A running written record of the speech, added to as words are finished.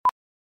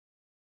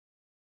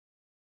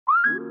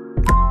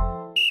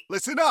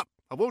Listen up.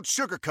 I won't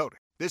sugarcoat it.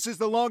 This is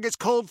the longest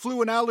cold,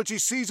 flu, and allergy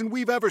season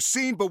we've ever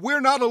seen, but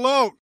we're not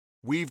alone.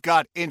 We've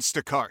got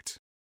Instacart.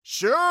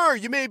 Sure,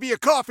 you may be a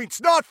coughing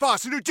snot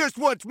faucet who just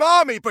wants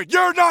mommy, but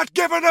you're not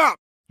giving up.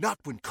 Not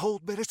when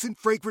cold medicine,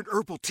 fragrant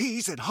herbal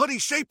teas, and honey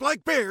shaped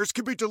like bears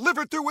can be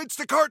delivered through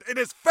Instacart in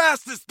as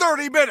fast as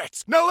 30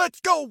 minutes. Now let's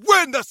go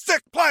win the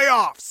sick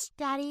playoffs.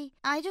 Daddy,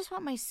 I just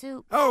want my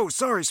soup. Oh,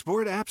 sorry,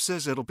 Sport. App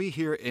says it'll be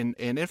here in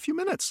a few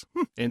minutes.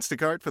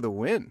 Instacart for the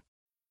win.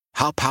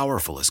 How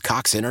powerful is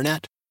Cox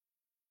Internet?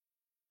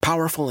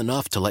 Powerful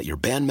enough to let your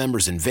band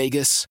members in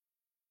Vegas,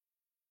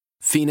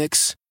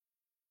 Phoenix,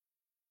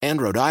 and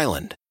Rhode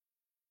Island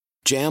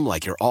jam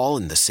like you're all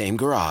in the same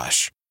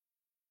garage.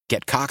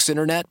 Get Cox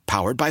Internet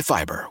powered by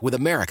fiber with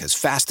America's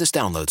fastest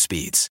download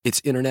speeds.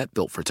 It's internet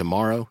built for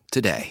tomorrow,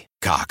 today.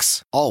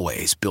 Cox,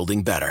 always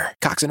building better.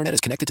 Cox Internet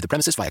is connected to the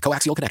premises via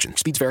coaxial connection.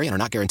 Speeds vary and are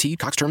not guaranteed.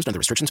 Cox terms and other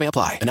restrictions may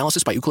apply.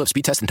 Analysis by Ookla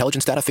Speed Test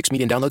Intelligence Data. Fixed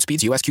median download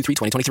speeds. US Q3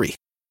 2023.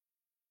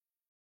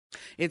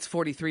 It's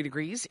 43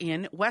 degrees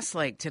in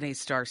Westlake,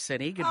 today's Star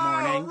City. Good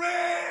morning.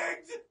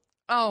 Rigged!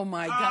 Oh,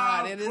 my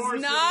God. It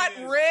is not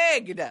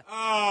rigged.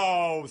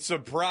 Oh,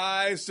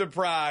 surprise,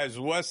 surprise.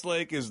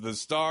 Westlake is the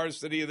Star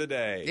City of the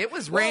day. It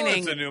was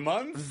raining it's a new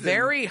month.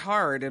 very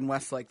hard in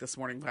Westlake this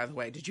morning, by the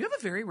way. Did you have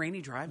a very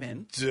rainy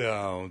drive-in?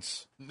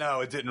 Don't.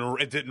 No, it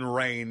didn't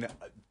rain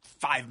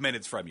 5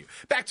 minutes from you.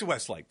 Back to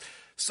Westlake.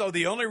 So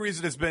the only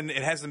reason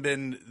it hasn't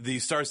been the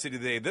Star City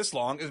of the day this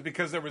long is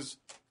because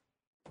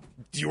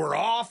you were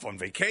off on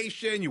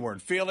vacation, you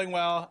weren't feeling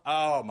well.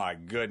 Oh, my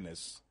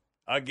goodness.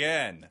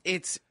 Again.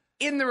 It's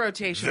in the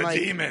rotation The like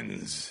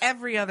demons.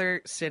 every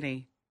other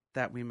city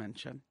that we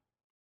mention.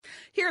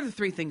 Here are the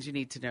three things you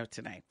need to know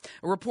today.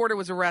 A reporter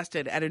was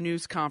arrested at a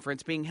news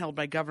conference being held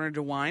by Governor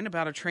DeWine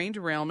about a train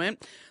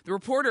derailment. The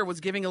reporter was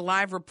giving a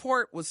live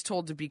report, was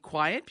told to be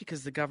quiet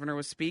because the governor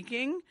was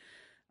speaking,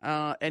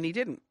 and he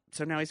didn't.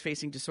 So now he's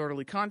facing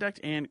disorderly conduct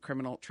and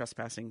criminal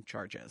trespassing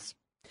charges.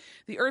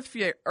 The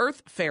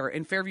Earth Fair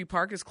in Fairview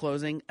Park is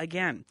closing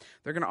again.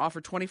 They're going to offer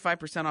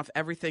 25% off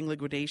everything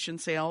liquidation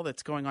sale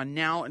that's going on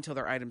now until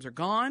their items are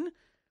gone.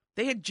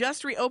 They had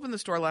just reopened the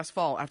store last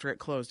fall after it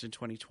closed in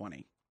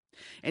 2020.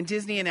 And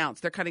Disney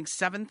announced they're cutting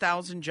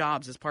 7,000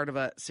 jobs as part of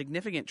a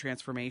significant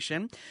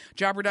transformation.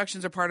 Job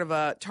reductions are part of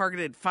a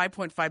targeted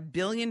 $5.5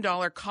 billion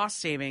cost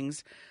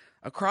savings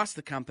across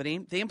the company.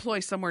 They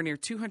employ somewhere near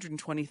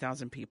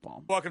 220,000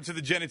 people. Welcome to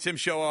the Jen and Tim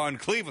Show on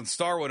Cleveland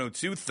Star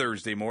 102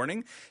 Thursday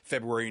morning,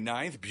 February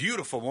 9th.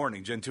 Beautiful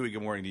morning. Jen Tui,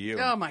 good morning to you.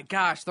 Oh, my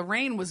gosh. The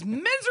rain was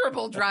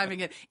miserable driving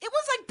it. It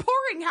was like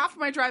pouring half of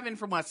my drive-in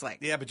from Westlake.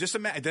 Yeah, but just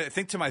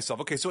think to myself,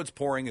 okay, so it's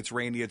pouring, it's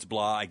rainy, it's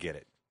blah, I get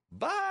it.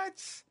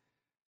 But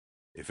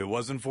if it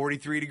wasn't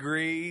 43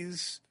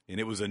 degrees and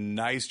it was a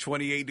nice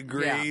 28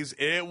 degrees,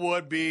 It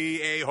would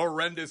be a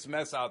horrendous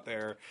mess out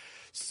there.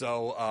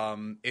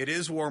 So it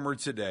is warmer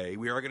today.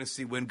 We are going to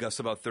see wind gusts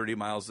about 30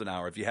 miles an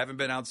hour. If you haven't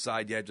been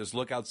outside yet, just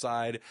look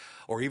outside.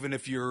 Or even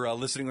if you're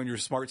listening on your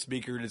smart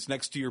speaker and it's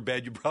next to your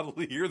bed, you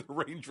probably hear the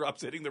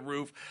raindrops hitting the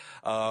roof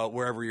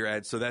wherever you're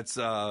at. So that's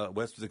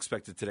what's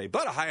expected today.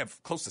 But a high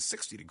of close to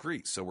 60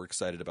 degrees, so we're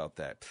excited about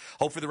that.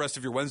 Hope for the rest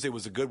of your Wednesday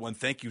was a good one.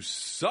 Thank you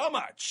so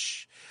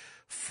much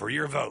for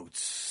your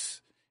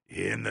votes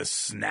in the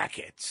Snack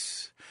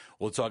It.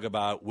 We'll talk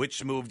about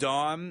which moved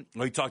on.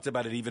 We talked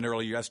about it even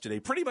earlier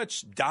yesterday. Pretty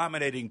much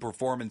dominating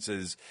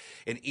performances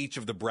in each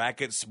of the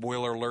brackets.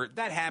 Spoiler alert,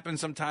 that happens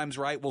sometimes,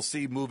 right? We'll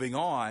see moving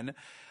on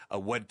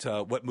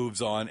what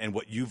moves on and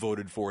what you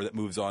voted for that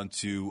moves on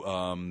to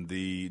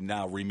the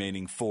now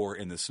remaining four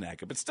in the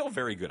snack. But still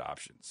very good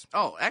options.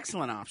 Oh,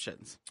 excellent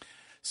options.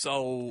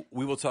 So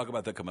we will talk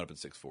about that coming up at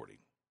 6:40.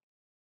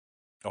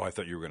 Oh, I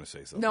thought you were going to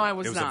say something. No, I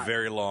was not. not. It was a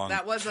very long.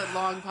 That was a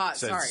long pot.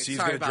 Sorry. She's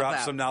Sorry going to about drop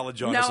that. some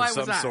knowledge on us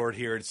of some sort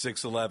here at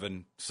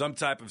 6:11. Some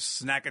type of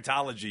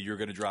snackatology you're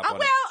going to drop on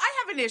Well, it.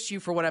 I have an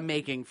issue for what I'm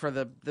making for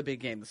the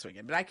big game this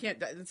weekend, but I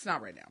can't. It's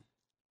not right now.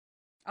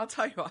 I'll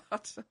tell you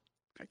what.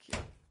 I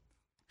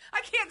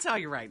can't tell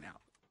you right now.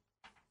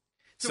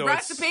 It's a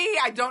recipe.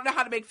 I don't know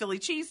how to make Philly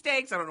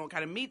cheesesteaks. I don't know what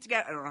kind of meat to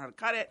get. I don't know how to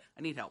cut it.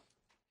 I need help.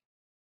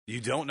 You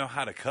don't know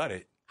how to cut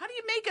it? How do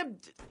you make a...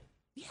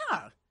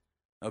 Yeah.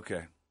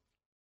 Okay.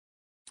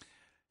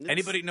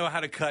 Anybody know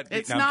how to cut?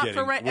 It's no, not I'm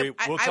for right. We'll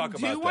talk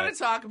about that. I do want to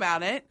talk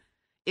about it.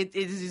 It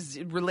is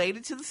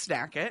related to the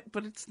Snack It,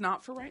 but it's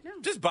not for right now.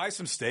 Just buy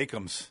some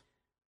Steakums.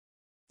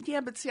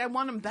 Yeah, but see, I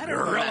want them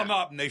better. Grill them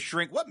up and they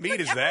shrink. What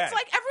meat is that?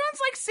 Everyone's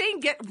like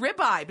saying get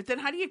ribeye, but then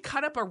how do you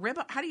cut up a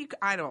ribeye? How do you?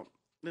 I don't.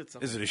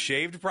 Is it a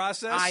shaved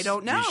process? I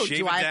don't know.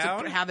 Do I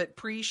have to have it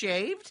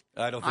pre-shaved?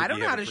 I don't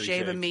know how to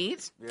shave a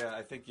meat. Yeah,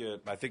 I think you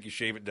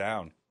shave it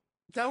down.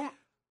 Don't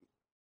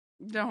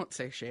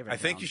say shave it down. I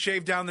think you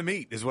shave down the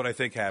meat is what I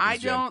think happens. I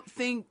don't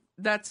think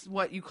that's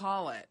what you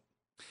call it.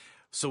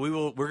 So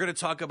we're going to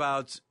talk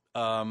about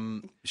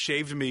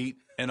shaved meat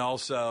and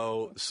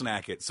also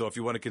Snack It. So if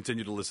you want to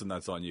continue to listen,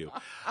 that's on you.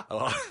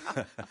 I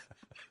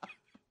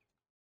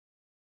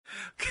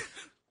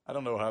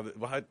don't know how.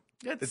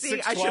 It's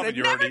see, I should have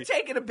never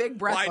taken a big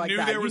breath I like knew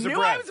that. there was you a knew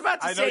breath. I was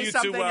about to say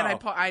something, and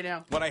I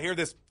know. When I hear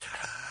this,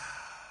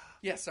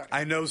 Yes, sorry.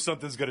 I know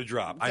something's going to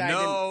drop. I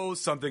know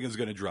something is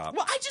going to drop.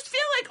 Well, I just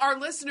feel like our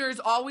listeners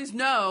always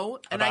know,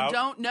 and I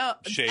don't know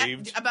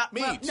shaved about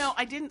meat. Well, no,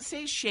 I didn't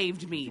say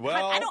shaved meat.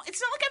 Well, I don't.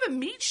 It's not like I'm a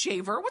meat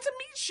shaver. What's a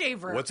meat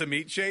shaver? What's a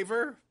meat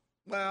shaver?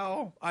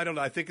 Well, I don't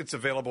know. I think it's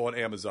available on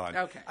Amazon.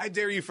 Okay. I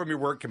dare you from your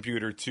work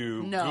computer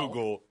to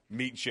Google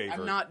meat shaver.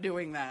 I'm not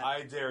doing that.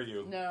 I dare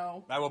you.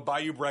 No. I will buy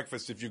you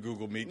breakfast if you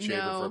Google meat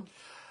shaver.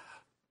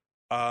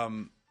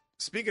 No.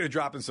 Speaking of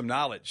dropping some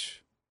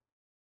knowledge,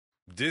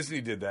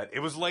 Disney did that. It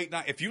was late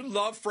night. If you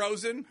love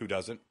Frozen, who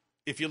doesn't?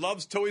 If you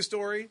love Toy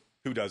Story,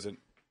 who doesn't?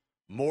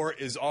 More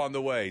is on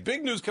the way.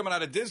 Big news coming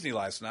out of Disney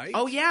last night.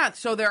 Oh, yeah.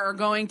 So there are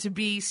going to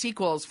be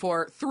sequels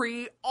for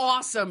 3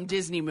 awesome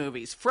Disney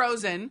movies.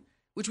 Frozen,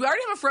 which we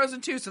already have a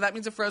Frozen 2, so that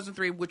means a Frozen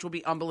 3, which will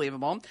be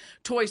unbelievable.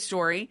 Toy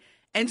Story,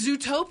 and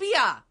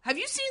Zootopia. Have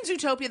you seen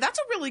Zootopia? That's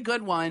a really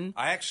good one.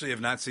 I actually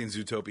have not seen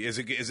Zootopia.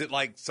 Is it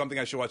like something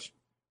I should watch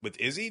with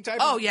Izzy type?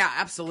 Oh, yeah,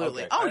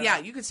 absolutely. Okay. Oh, yeah,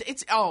 you could say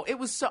it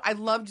was so, I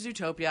loved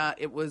Zootopia.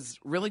 It was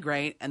really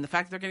great. And the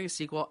fact that they're getting a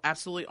sequel,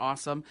 absolutely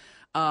awesome.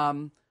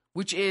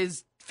 Which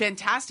is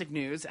fantastic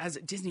news, as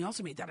Disney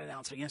also made that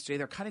announcement yesterday.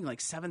 They're cutting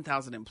like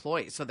 7,000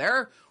 employees. So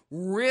they're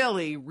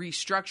really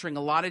restructuring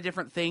a lot of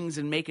different things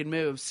and making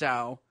moves.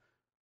 So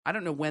I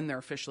don't know when they're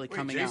officially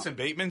coming out. Jason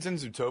Bateman's in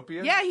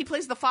Zootopia? Yeah, he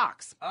plays the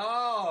fox.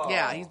 Oh.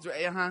 Yeah, he's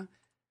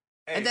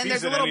Hey, and then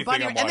there's a little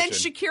bunny, and then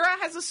Shakira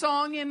has a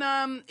song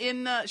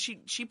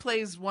she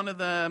plays one of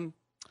the,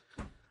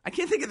 I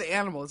can't think of the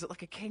animal. Is it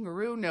like a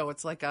kangaroo? No,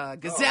 it's like a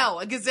gazelle.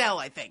 A gazelle,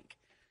 I think.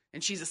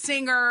 And she's a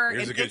singer.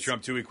 Here's a good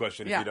Trump Tooie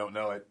question if you don't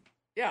know it.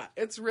 Yeah,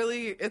 it's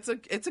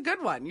a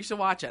good one. You should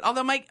watch it.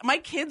 Although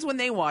my kids, when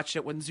they watched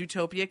it, when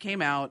Zootopia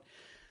came out,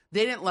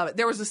 they didn't love it.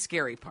 There was a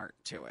scary part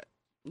to it,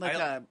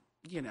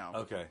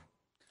 Okay.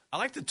 I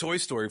like the Toy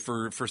Story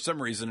for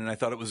some reason, and I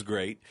thought it was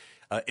great.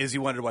 Izzy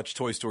wanted to watch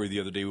Toy Story the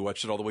other day. We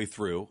watched it all the way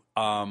through,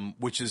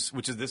 which is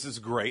this is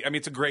great. I mean,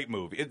 it's a great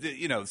movie.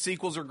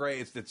 Sequels are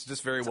great. It's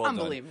just very well done.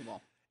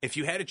 Unbelievable. If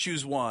you had to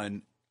choose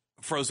one,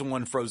 Frozen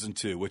 1, Frozen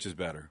 2, which is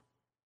better?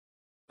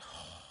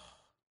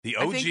 The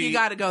OG. I think you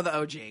got to go the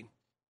OG.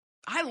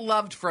 I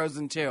loved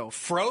Frozen 2.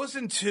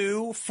 Frozen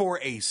 2 for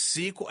a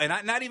sequel, and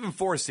not even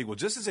for a sequel,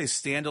 just as a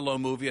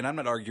standalone movie, and I'm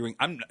not arguing.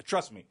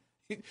 Trust me.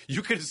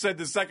 You could have said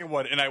the second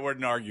one, and I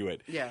wouldn't argue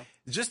it. Yeah.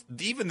 Just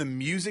even the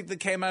music that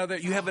came out of there.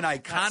 You have an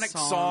iconic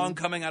song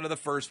coming out of the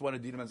first one,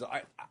 Idina Menzel.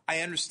 I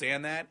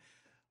understand that,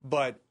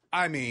 but,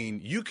 I mean,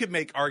 you could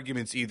make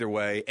arguments either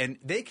way, and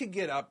they could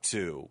get up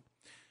to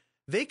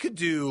 – they could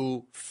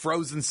do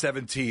Frozen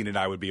 17, and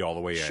I would be all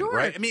the way in,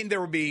 right? I mean, there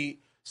would be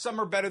 –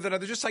 some are better than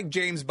others, just like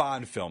James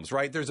Bond films,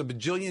 right? There's a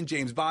bajillion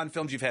James Bond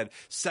films. You've had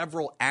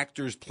several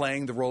actors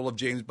playing the role of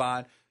James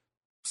Bond.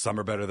 Some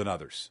are better than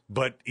others.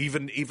 But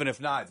even if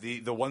not,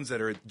 the ones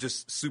that are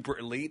just super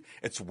elite,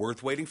 it's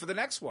worth waiting for the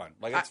next one.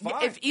 Like, it's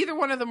fine. If either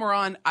one of them were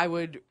on, I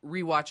would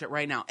rewatch it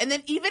right now. And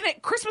then even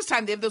at Christmas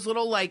time, they have those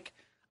little, like,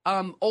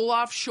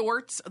 Olaf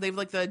shorts. They have,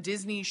 like, the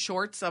Disney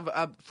shorts of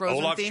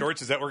Frozen Olaf theme.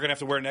 shorts? Is that what we're going to have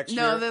to wear next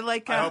year? No, they're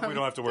like... I hope we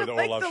don't have to wear the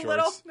Olaf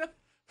shorts.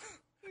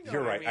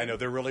 You're right. I know.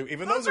 They're really...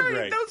 Even those are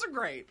great. Those are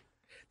great.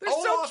 They're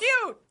so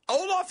cute.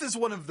 Olaf is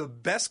one of the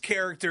best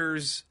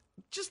characters...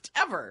 Just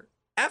ever.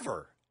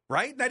 Ever.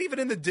 Right? Not even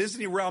in the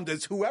Disney realm.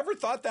 Does whoever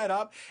thought that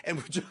up and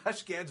with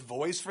Josh Gad's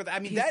voice for that? I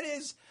mean, that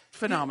is...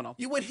 Phenomenal.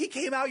 When he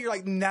came out, you're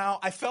like, now...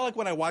 I felt like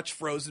when I watched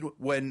Frozen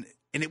and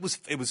it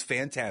was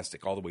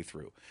fantastic all the way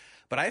through.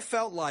 But I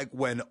felt like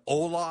when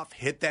Olaf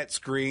hit that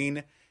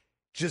screen,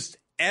 just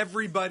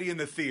everybody in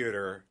the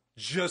theater...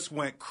 just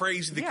went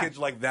crazy. The kids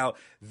like, now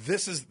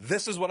this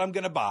is what I'm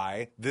going to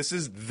buy. This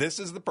is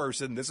the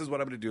person. This is what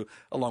I'm going to do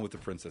along with the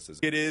princesses.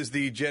 It is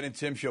the Jen and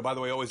Tim show. By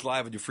the way, always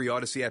live on your free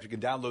Odyssey app. You can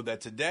download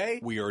that today.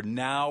 We are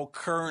now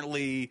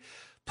currently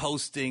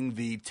posting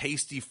the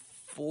Tasty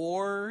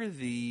 4,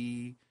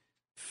 the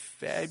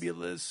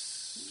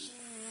Fabulous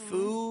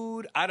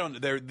Food. I don't know.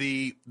 They're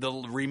the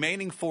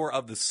remaining 4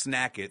 of the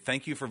Snack It.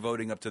 Thank you for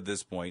voting up to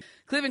this point.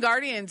 Cleveland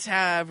Guardians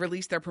have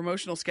released their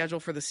promotional schedule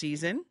for the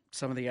season.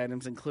 Some of the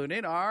items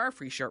included are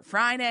Free Shirt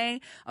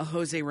Friday, a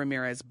Jose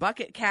Ramirez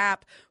bucket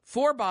cap,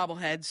 4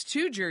 bobbleheads,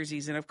 2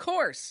 jerseys, and of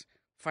course,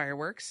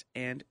 fireworks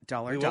and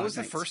dollar dog What was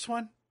nights. the first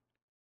one?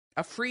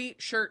 A Free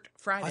Shirt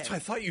Friday. That's what I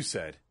thought you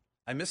said.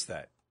 I missed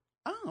that.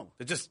 Oh.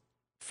 It just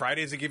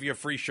Fridays to give you a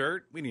free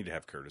shirt? We need to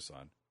have Curtis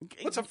on.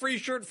 What's a Free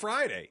Shirt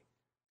Friday?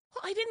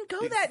 Well, I didn't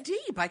go that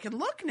deep. I can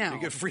look now. You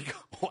get free.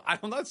 Well, I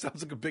don't know. It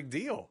sounds like a big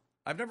deal.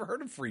 I've never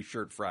heard of Free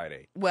Shirt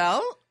Friday.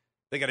 Well,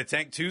 they got a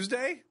Tank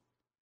Tuesday,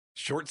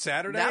 Short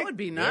Saturday. That would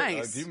be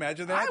nice. Do you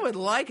imagine that? I would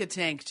like a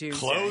Tank Tuesday.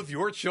 Clothe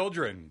your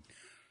children,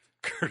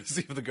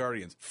 courtesy of the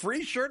Guardians.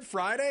 Free Shirt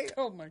Friday.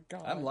 Oh my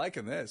God! I'm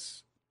liking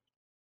this.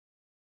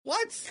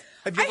 What?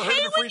 Have you ever heard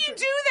of a free shirt?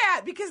 Do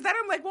that because then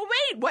I'm like, well,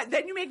 wait, what?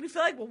 Then you make me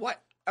feel like, well, what?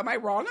 Am I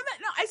wrong on that?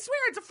 No, I swear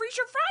it's a Free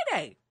Shirt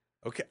Friday.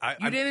 Okay,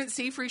 you didn't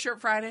see Free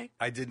Shirt Friday?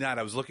 I did not.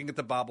 I was looking at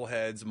the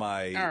bobbleheads.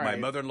 My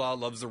mother-in-law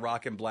loves the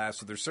Rock and Blast,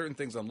 so there's certain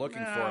things I'm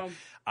looking for.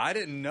 I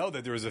didn't know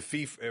that there was a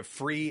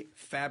free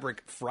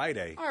Fabric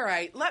Friday. All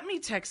right, let me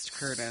text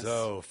Curtis.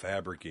 So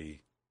fabric-y.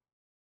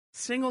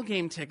 Single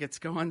game tickets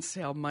go on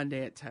sale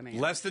Monday at 10 a.m.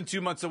 Less than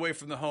 2 months away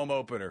from the home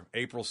opener,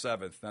 April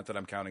 7th. Not that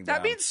I'm counting down.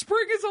 That means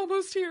spring is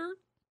almost here.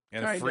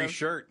 And a free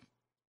shirt.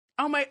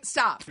 Oh, my.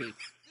 Stop.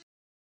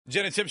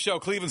 Jen and Tim Show,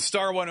 Cleveland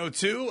Star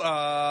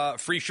 102.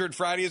 Free Shirt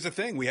Friday is a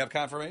thing. We have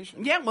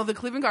confirmation. Yeah, well, the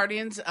Cleveland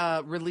Guardians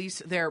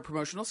released their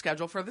promotional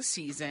schedule for the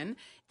season,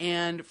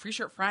 and Free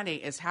Shirt Friday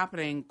is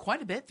happening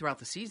quite a bit throughout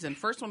the season.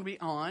 First one will be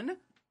on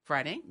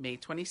Friday, May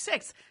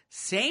 26th.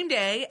 Same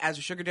day as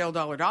a Sugardale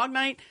Dollar Dog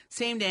Night,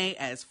 same day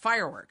as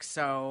fireworks.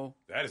 So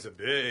That's a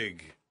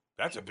big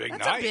That's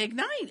night. a big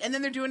night. And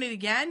then they're doing it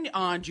again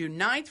on June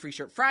 9th, Free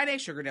Shirt Friday,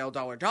 Sugardale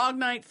Dollar Dog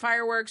Night,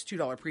 fireworks, $2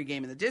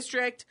 pregame in the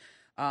district,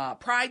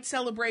 Pride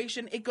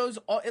celebration. It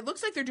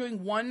looks like they're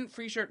doing one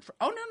free shirt.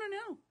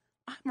 No.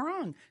 I'm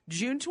wrong.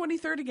 June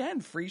 23rd again,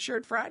 Free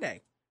Shirt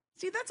Friday.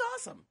 See, that's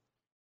awesome.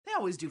 They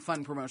always do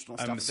fun promotional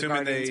stuff at the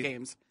Guardians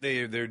games.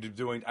 They're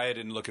doing, I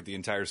didn't look at the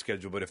entire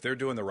schedule, but if they're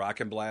doing the Rock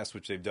and Blast,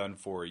 which they've done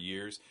for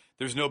years,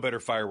 there's no better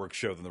fireworks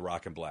show than the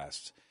Rock and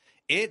Blast.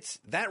 It's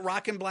that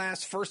Rock and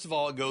Blast. First of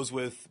all, it goes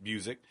with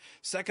music.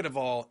 Second of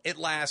all, it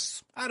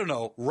lasts, I don't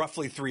know,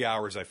 roughly 3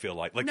 hours, I feel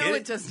like. No,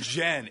 it doesn't.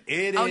 Jen,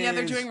 it is. Oh, yeah,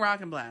 they're doing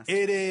Rock and Blast.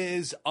 It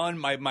is.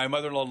 My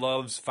mother-in-law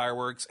loves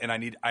fireworks, and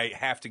I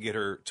have to get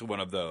her to one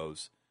of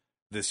those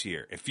this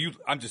year.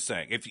 I'm just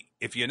saying,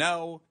 if you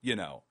know, you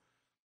know.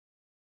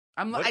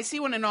 I see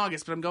one in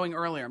August, but I'm going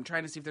earlier. I'm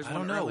trying to see if there's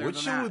one earlier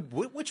which than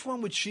that. Which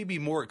one would she be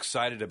more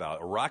excited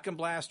about, a Rock and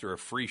Blast or a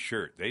free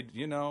shirt?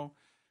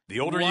 The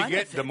older you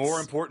get, the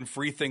more important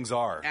free things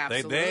are.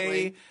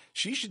 Absolutely.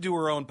 She should do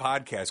her own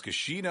podcast because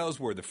she knows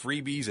where the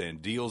freebies and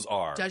deals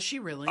are. Does she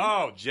really?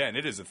 Oh, Jen,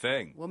 it is a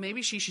thing. Well,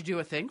 maybe she should do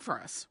a thing for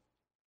us.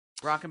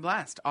 Rock and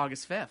Blast,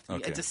 August 5th.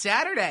 Okay. It's a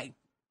Saturday.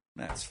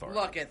 That's far.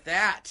 Look at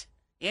that.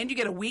 And you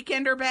get a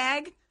weekender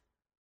bag?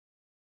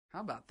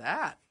 How about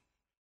that?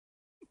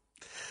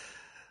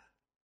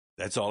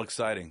 That's all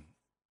exciting.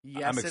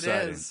 Yes, I'm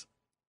excited. It is.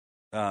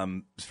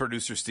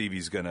 Producer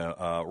Stevie's going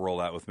to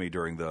roll out with me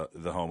during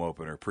the home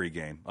opener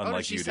pregame,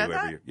 unlike she you said do that?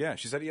 every year. Yeah,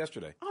 she said it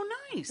yesterday. Oh,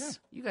 nice.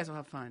 Yeah. You guys will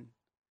have fun.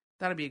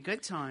 That'll be a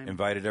good time.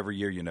 Invited every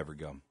year, you never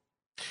go.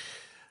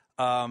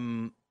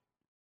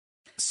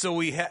 So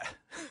we had.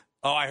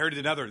 Oh, I heard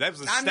another.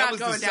 I'm not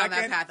going down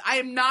that path. I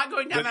am not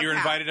going down that path. You're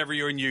invited every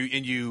year, and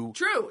you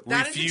True.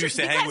 refuse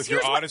to hang with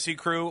your Odyssey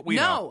crew.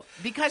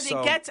 Because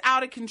it gets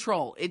out of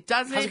control. It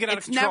doesn't. How's it get out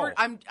of control?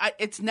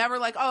 It's never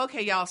like, oh,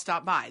 okay, yeah, I'll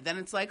stop by. Then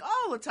it's like,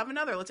 oh, let's have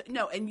another.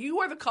 No, and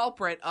you are the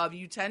culprit of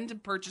you tend to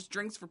purchase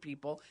drinks for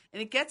people,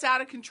 and it gets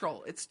out of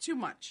control. It's too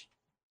much.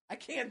 I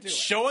can't do it.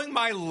 Showing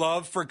my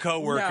love for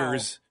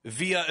coworkers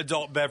via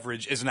adult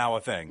beverage is now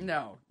a thing.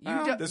 No,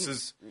 this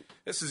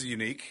is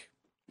unique.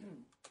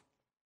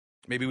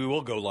 Maybe we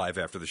will go live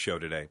after the show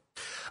today.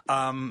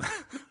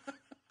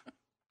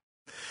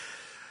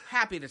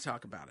 Happy to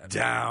talk about it.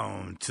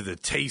 Down to the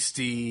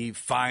tasty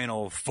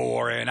final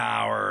four in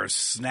our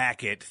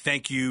snack it.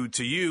 Thank you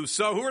to you.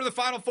 So who are the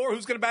final four?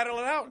 Who's going to battle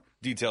it out?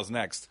 Details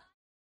next.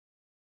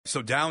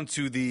 So down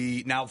to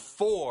the now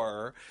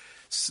four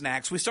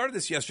snacks. We started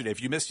this yesterday.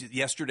 If you missed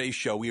yesterday's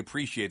show, we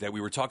appreciate that. We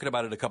were talking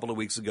about it a couple of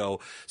weeks ago.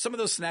 Some of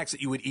those snacks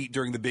that you would eat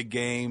during the big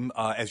game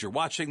as you're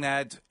watching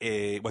that,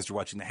 as you're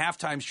watching the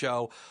halftime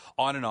show,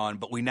 on and on.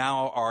 But we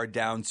now are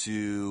down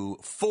to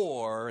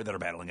four that are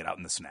battling it out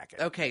in the snack.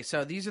 Okay,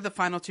 so these are the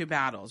final two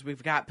battles.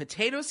 We've got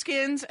potato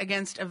skins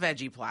against a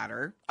veggie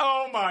platter.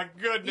 Oh, my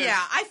goodness. Yeah,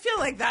 I feel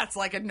like that's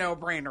like a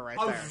no-brainer right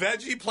there. A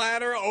veggie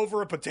platter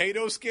over a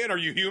potato skin? Are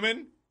you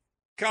human?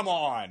 Come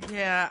on.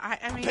 Yeah,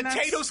 I mean,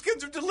 potato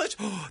skins are delicious.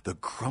 Oh, the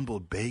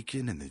crumbled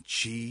bacon and the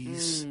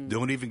cheese.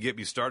 Don't even get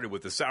me started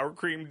with the sour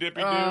cream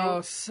dippy-doo.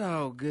 Oh,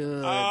 so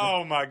good.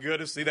 Oh, my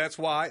goodness. See, that's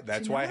why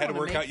I had to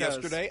work out those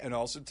yesterday and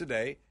also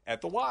today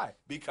at the Y.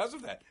 Because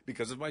of that.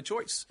 Because of my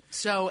choice.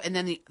 So, and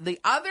then the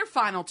other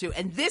final two,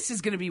 and this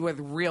is going to be where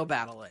the real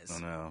battle is. Oh,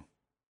 no.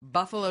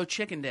 Buffalo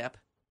chicken dip,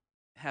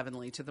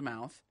 heavenly to the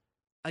mouth,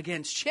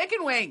 against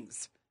chicken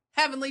wings,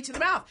 heavenly to the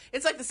mouth.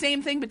 It's like the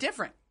same thing but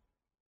different.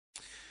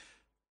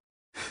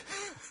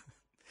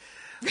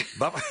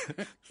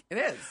 It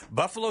is.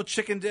 Buffalo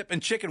chicken dip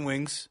and chicken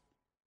wings,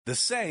 the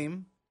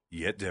same,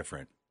 yet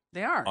different.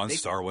 They are. On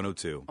Star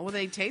 102. Well,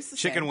 they taste the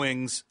same. Chicken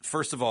wings,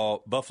 first of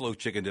all, buffalo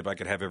chicken dip I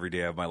could have every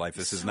day of my life.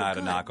 This is not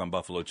a knock on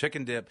buffalo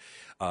chicken dip.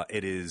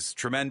 It is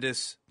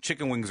tremendous.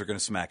 Chicken wings are going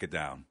to smack it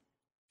down.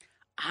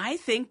 I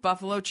think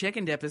buffalo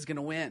chicken dip is going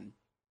to win.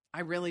 I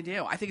really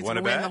do. I think it's going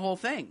to win the whole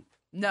thing.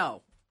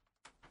 No.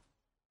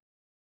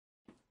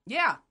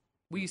 Yeah.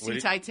 Will you see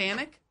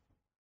Titanic?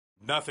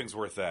 Nothing's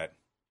worth that.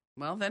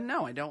 Well, then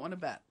no, I don't want to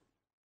bet.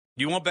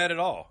 You won't bet at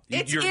all.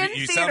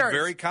 You sound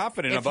very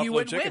confident in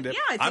Buffalo Chicken Dip. Yeah,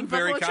 I think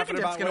Buffalo Chicken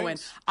Dip's going to win.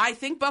 I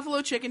think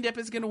Buffalo Chicken Dip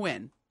is going to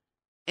win.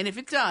 And if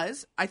it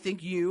does, I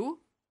think you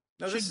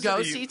should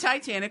go see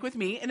Titanic with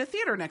me in a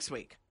theater next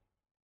week.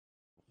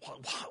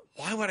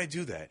 Why would I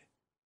do that?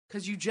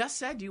 Because you just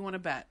said you want to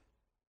bet.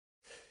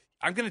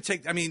 I'm going to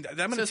take that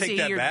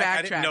back.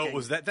 I didn't know it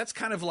was that. That's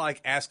kind of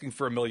like asking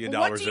for $1 million in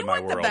my world. What do you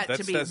want the bet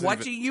to be?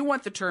 What do you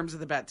want the terms of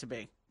the bet to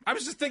be? I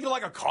was just thinking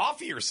like a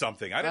coffee or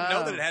something. I didn't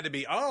know that it had to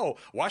be,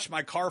 wash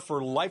my car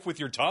for life with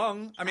your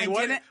tongue. I mean,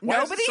 why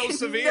is it so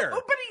severe?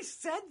 Nobody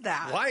said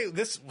that. Why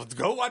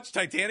go watch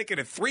Titanic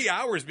in 3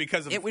 hours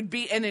because of... It would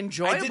be an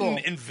enjoyable... I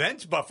didn't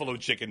invent buffalo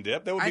chicken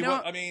dip. That would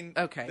be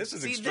okay. This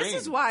is extreme.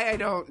 This is why I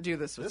don't do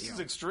this with you. This is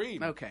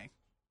extreme. Okay.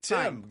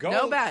 Tim,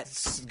 go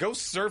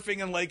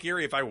surfing in Lake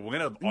Erie if I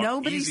win a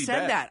Nobody easy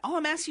said bet. that. All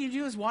I'm asking you to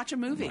do is watch a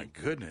movie. Oh my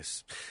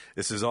goodness.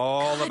 This is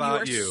all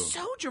about you. you. Are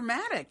so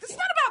dramatic. This is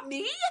not about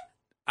me.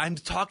 I'm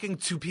talking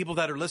to people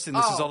that are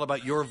listening. This is all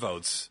about your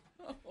votes.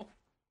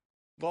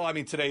 Well, I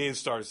mean, today is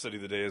Star City.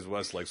 The day is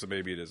Westlake, so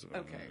maybe it is.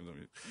 Okay.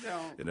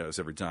 You know, it's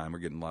every time. We're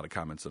getting a lot of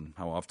comments on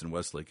how often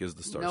Westlake is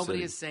the Star City.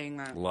 Nobody is saying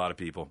that. A lot of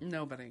people.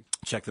 Nobody.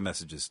 Check the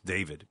messages.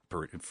 David,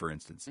 for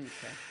instance.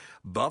 Okay.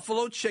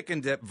 Buffalo chicken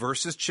dip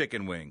versus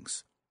chicken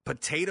wings.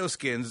 Potato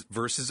skins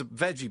versus a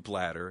veggie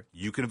platter.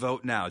 You can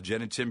vote now.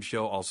 Jen and Tim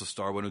Show, also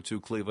Star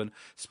 102 Cleveland,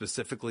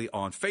 specifically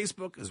on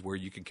Facebook is where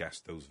you can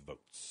cast those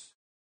votes.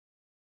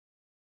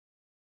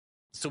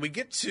 So we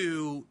get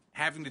to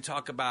having to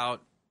talk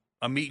about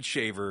a meat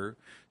shaver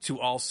to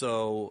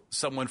also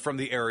someone from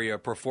the area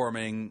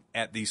performing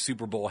at the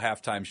Super Bowl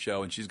halftime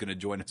show, and she's going to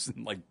join us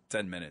in like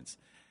 10 minutes.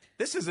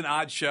 This is an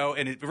odd show,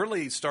 and it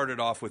really started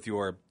off with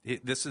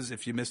this is,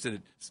 if you missed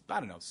it, I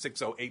don't know,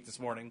 6:08 this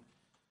morning.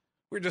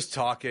 We're just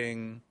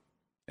talking,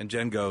 and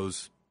Jen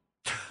goes,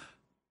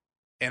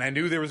 and I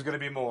knew there was going to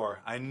be more.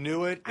 I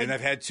knew it, and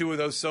I've had 2 of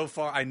those so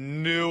far. I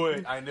knew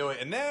it.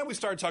 And then we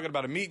started talking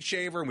about a meat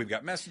shaver, and we've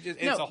got messages.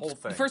 It's a whole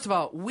thing. First of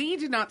all, we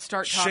did not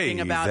start talking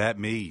about that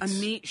meat. A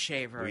meat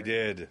shaver. We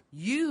did.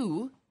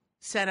 You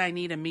said I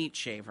need a meat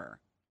shaver.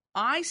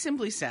 I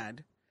simply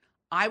said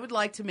I would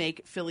like to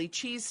make Philly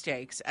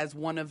cheesesteaks as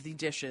one of the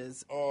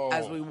dishes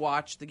as we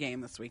watch the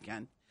game this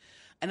weekend.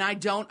 And I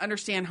don't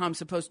understand how I'm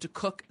supposed to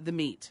cook the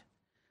meat.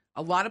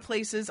 A lot of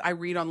places I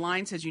read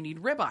online says you need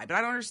ribeye, but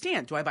I don't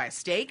understand. Do I buy a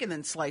steak and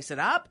then slice it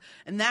up?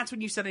 And that's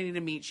when you said I need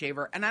a meat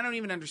shaver, and I don't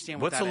even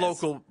understand what that is.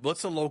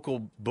 What's a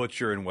local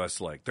butcher in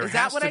Westlake? Is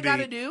that what I got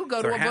to do?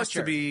 Go to a butcher? There has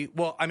to be.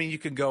 Well, I mean, you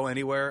can go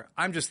anywhere.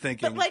 I'm just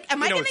thinking. But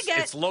am I going to get?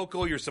 It's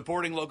local. You're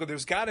supporting local.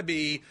 There's got to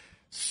be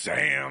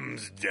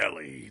Sam's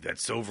Deli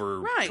that's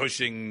over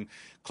Cushing,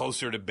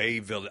 closer to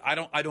Bayville. I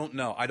don't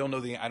know. I don't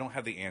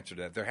have the answer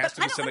to that. There has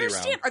to be somebody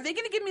around. Are they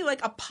going to give me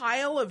like a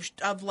pile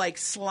of like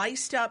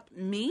sliced up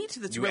meat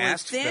that's you really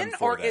thin,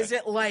 or that. Is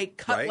it like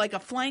cut like a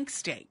flank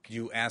steak?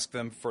 You ask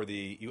them for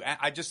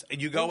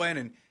you go in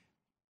and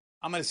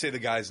I'm going to say the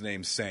guy's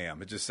name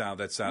Sam. It just sounds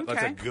that's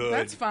good.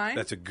 That's fine.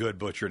 That's a good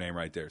butcher name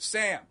right there.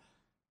 Sam.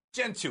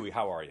 Jen Tui,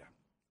 how are you?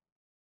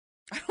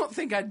 I don't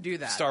think I'd do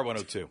that. Star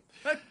 102.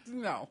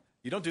 No.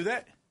 You don't do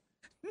that?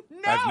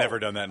 No. I've never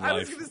done that in life. I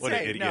was going to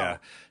say, no. Yeah.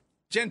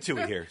 Jen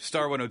Tui here,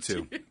 Star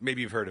 102.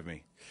 Maybe you've heard of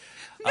me.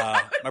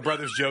 My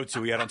brother's Joe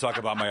Tui. I don't talk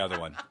about my other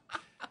one.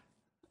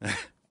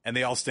 And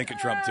they all stink at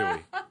Trump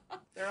Tui.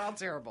 They're all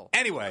terrible.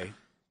 Anyway,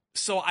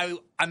 so I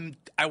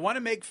want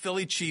to make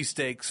Philly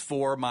cheesesteaks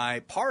for my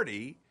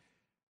party.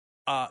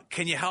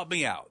 Can you help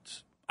me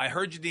out? I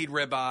heard you need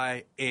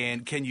ribeye,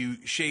 and can you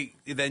shake?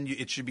 Then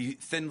it should be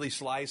thinly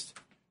sliced.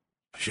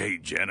 Shay,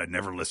 Jen, I'd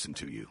never listened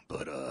to you,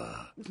 but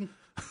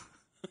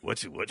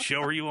what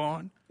show are you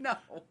on? No.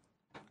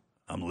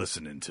 I'm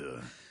listening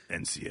to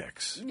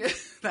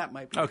NCX. That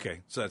might be.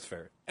 Okay, so that's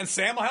fair. And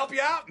Sam will help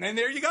you out, and then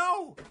there you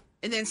go.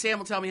 And then Sam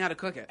will tell me how to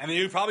cook it. And then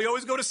you probably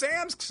always go to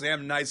Sam's.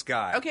 Sam, nice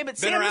guy. Okay, but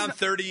Been around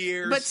 30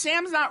 years. But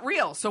Sam's not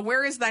real, so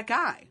where is that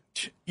guy?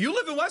 You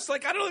live in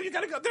Westlake. I don't know. You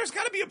got to go. There's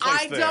got to be a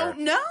place there. I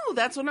don't know.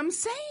 That's what I'm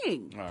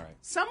saying. All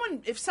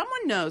right. If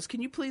someone knows,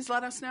 can you please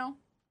let us know?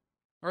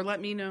 Or let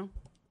me know?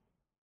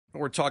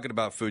 We're talking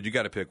about food. You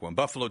got to pick one.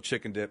 Buffalo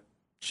chicken dip,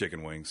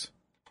 chicken wings.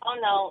 Oh,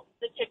 no,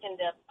 the chicken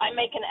dip. I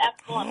make an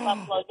excellent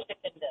buffalo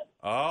chicken dip.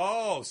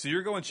 Oh, so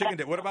you're going chicken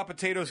dip. What about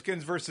potato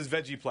skins versus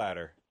veggie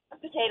platter?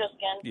 Potato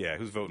skin. Yeah,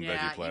 who's voting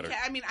veggie platter?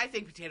 I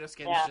think potato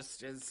skins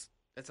just is.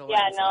 It's a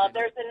yeah, no,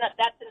 that's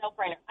a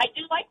no-brainer. I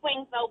do like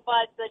wings, though,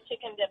 but the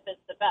chicken dip is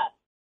the best.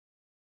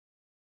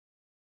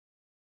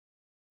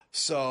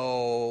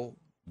 So,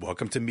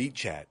 welcome to Meat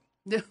Chat.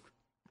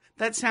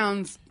 That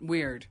sounds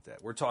weird.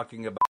 We're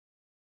talking about...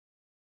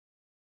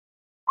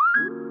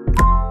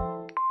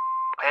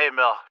 Hey,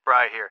 Mel,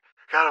 Bri here.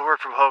 Gotta work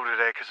from home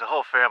today because the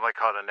whole family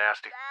caught a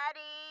nasty...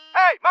 Daddy!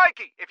 Hey,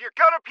 Mikey, if you're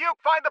gonna puke,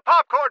 find the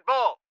popcorn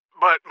bowl!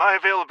 But my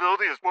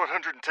availability is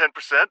 110%.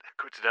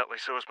 Coincidentally,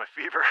 so is my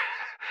fever.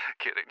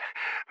 Kidding.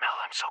 Mel,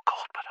 I'm so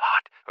cold but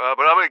hot.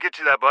 But I'm gonna get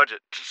you that budget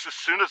just as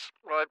soon as...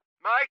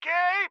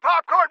 Mikey,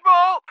 popcorn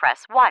bowl!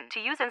 Press 1 to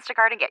use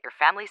Instacart and get your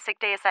family sick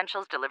day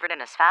essentials delivered in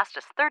as fast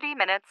as 30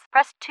 minutes.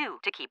 Press 2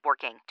 to keep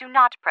working. Do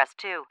not press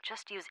 2.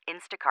 Just use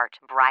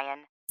Instacart,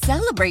 Brian.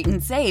 Celebrate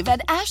and save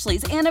at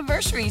Ashley's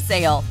Anniversary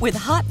Sale. With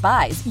Hot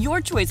Buys, your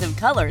choice of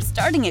colors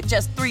starting at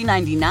just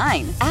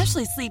 $3.99.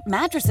 Ashley Sleep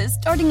mattresses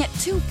starting at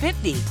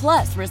 $2.50.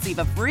 Plus, receive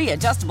a free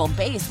adjustable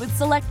base with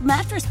select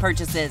mattress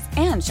purchases.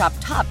 And shop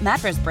top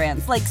mattress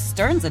brands like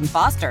Stearns &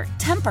 Foster,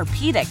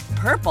 Tempur-Pedic,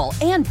 Purple,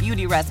 and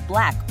Beautyrest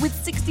Black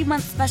with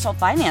 60-month special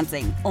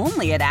financing.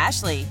 Only at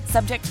Ashley.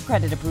 Subject to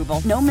credit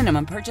approval. No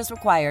minimum purchase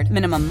required.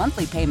 Minimum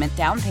monthly payment,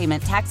 down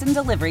payment, tax, and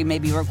delivery may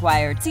be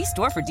required. See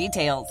store for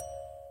details.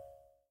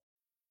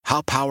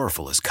 How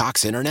powerful is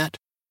Cox Internet?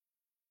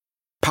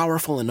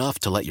 Powerful enough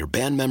to let your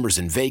band members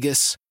in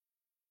Vegas,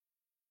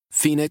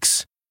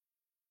 Phoenix,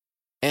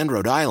 and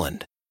Rhode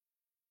Island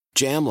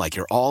jam like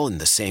you're all in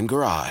the same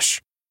garage.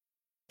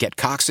 Get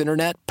Cox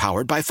Internet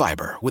powered by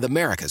fiber with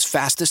America's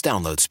fastest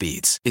download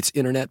speeds. It's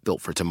internet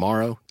built for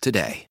tomorrow,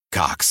 today.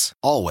 Cox,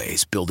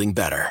 always building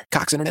better.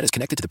 Cox Internet is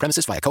connected to the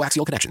premises via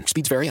coaxial connection.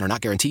 Speeds vary and are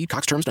not guaranteed.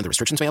 Cox terms and other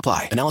restrictions may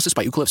apply. Analysis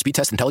by Ookla Speed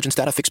Test Intelligence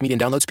Data. Fixed median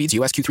download speeds.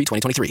 US Q3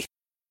 2023.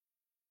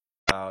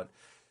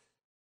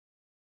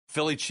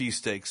 Philly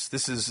cheesesteaks.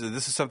 This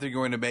is something you're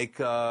going to make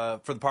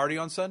for the party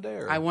on Sunday?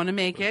 Or? I want to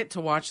make it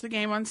to watch the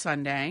game on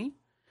Sunday.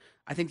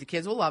 I think the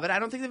kids will love it. I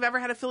don't think they've ever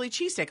had a Philly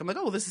cheesesteak. I'm like,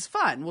 oh, this is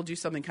fun. We'll do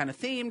something kind of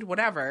themed,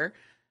 whatever.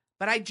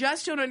 But I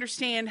just don't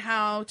understand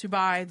how to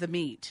buy the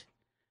meat.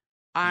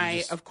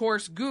 Of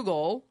course,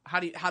 Google how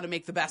to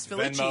make the best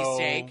Philly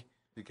cheesesteak.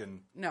 You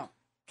can No.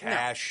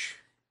 cash.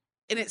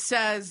 And it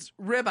says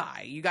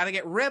ribeye. You got to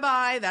get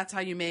ribeye. That's how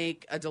you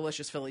make a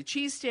delicious Philly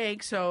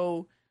cheesesteak.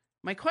 So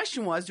my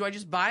question was, do I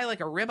just buy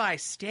like a ribeye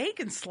steak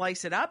and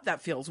slice it up?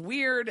 That feels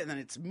weird. And then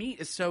its meat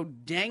is so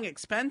dang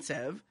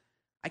expensive.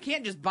 I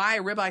can't just buy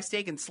a ribeye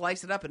steak and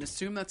slice it up and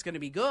assume that's going to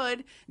be good.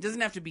 It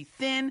doesn't have to be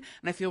thin.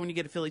 And I feel when you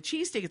get a Philly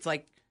cheesesteak, it's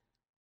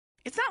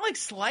not like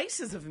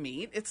slices of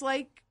meat. It's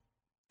like,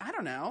 I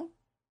don't know,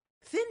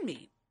 thin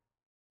meat.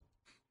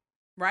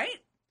 Right?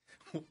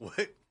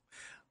 What?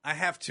 I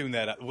have tuned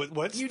that up.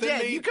 What's you thin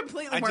did. meat? You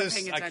completely weren't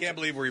paying attention. I can't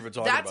believe we're even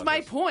talking about That's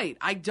my this. point.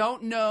 I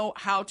don't know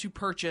how to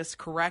purchase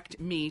correct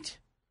meat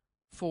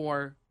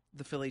for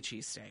the Philly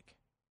cheesesteak.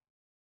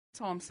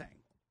 That's all I'm saying.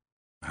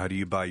 How do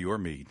you buy your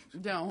meat?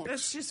 No,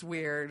 it's just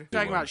weird.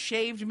 Talking about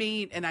shaved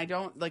meat, and I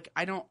don't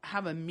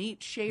have a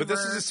meat shaver. But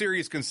this is a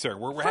serious concern.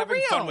 We're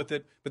having fun with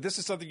it, but this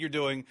is something you're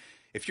doing.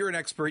 If you're an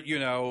expert,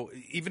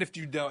 even if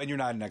you don't, and you're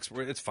not an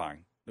expert, it's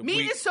fine.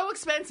 Meat is so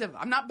expensive.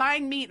 I'm not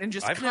buying meat and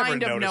just I've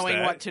kind never of knowing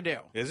that. what to do.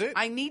 Is it?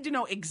 I need to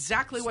know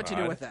exactly what to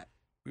do with it.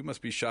 We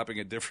must be shopping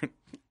at different...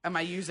 Am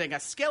I using a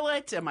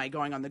skillet? Am I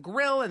going on the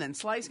grill and then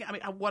slicing? I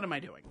mean, what am I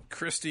doing?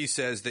 Christy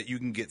says that you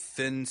can get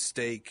thin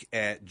steak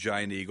at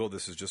Giant Eagle.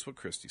 This is just what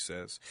Christy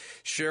says.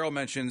 Cheryl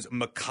mentions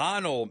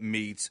McConnell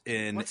Meats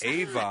in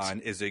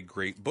Avon is a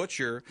great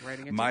butcher.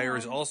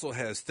 Myers also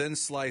has thin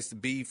sliced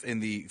beef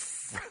in the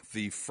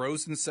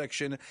frozen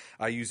section.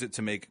 I use it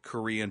to make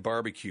Korean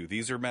barbecue.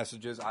 These are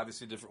messages,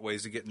 obviously different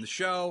ways to get in the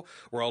show.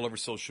 We're all over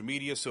social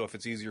media, so if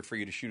it's easier for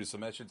you to shoot us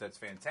some messages, that's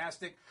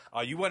fantastic.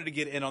 You wanted to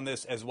get in on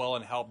this as well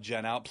and help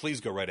Jen out.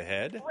 Please go right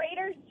ahead.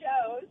 Trader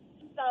Joe's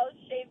sells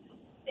shaved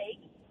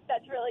steak.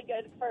 That's really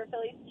good for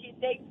Philly's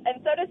cheesesteaks.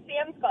 And so does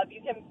Sam's Club.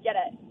 You can get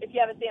it if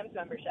you have a Sam's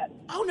membership.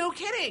 Oh, no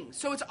kidding.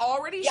 So it's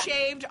already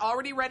shaved,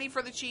 already ready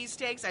for the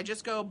cheesesteaks. I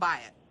just go buy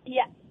it.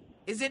 Yeah.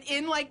 Is it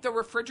in, like, the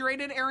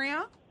refrigerated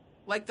area?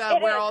 Like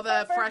where all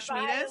the fresh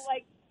meat is?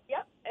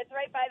 Yep, it's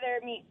right by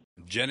their meat.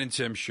 Jen and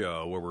Tim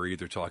show, where we're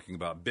either talking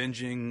about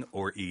binging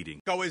or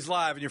eating. Always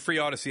live in your free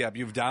Odyssey app.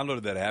 You've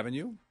downloaded that, haven't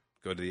you?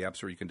 Go to the app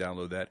store. You can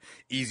download that.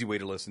 Easy way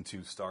to listen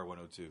to Star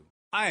 102.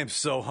 I am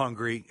so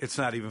hungry. It's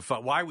not even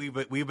fun. Why we've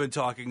been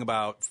talking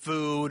about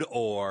food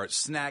or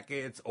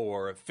snackets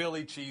or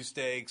Philly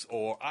cheesesteaks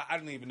or I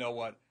don't even know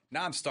what.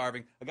 Now I'm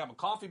starving. I got my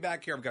coffee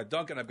back here. I've got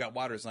Dunkin'. I've got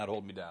water. It's not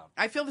holding me down.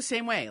 I feel the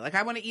same way. Like,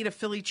 I want to eat a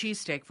Philly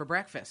cheesesteak for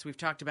breakfast. We've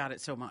talked about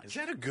it so much. Is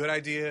that a good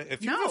idea?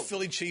 If you have a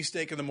Philly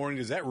cheesesteak in the morning,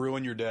 does that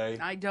ruin your day?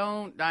 I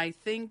don't. I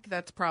think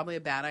that's probably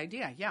a bad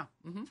idea. Yeah.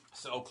 Mm-hmm.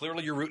 So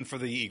clearly you're rooting for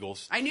the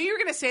Eagles. I knew you were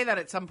going to say that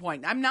at some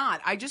point. I'm not.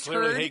 I just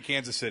clearly heard. hate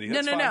Kansas City. No.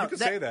 You can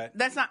say that.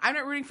 That's not. I'm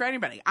not rooting for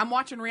anybody. I'm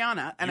watching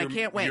Rihanna, and I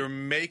can't wait. You're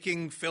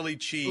making Philly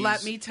cheese.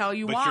 Let me tell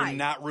you but why. But you're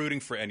not rooting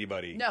for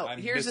anybody. No,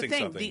 here's the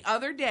thing. Something. The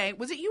other day,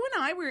 was it you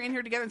and I? We were in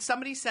here together, and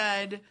somebody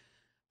said,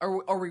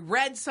 or we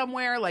read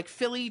somewhere, like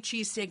Philly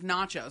cheesesteak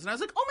nachos. And I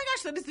was like, oh my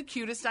gosh, that is the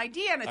cutest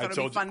idea. And I thought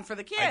it would be fun for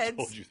the kids. I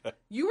told you that.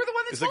 You were the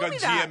one that it's told like me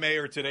on that.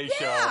 GMA or Today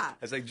Show. I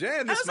was like,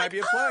 Jen, this might be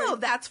a play. Oh,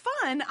 that's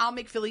fun. I'll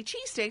make Philly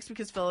cheesesteaks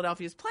because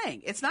Philadelphia's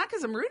playing. It's not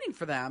because I'm rooting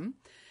for them.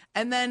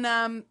 And then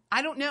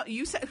I don't know.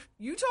 You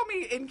told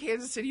me in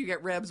Kansas City you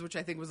get ribs, which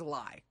I think was a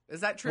lie.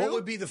 Is that true? What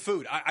would be the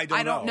food? I don't know.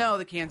 I don't know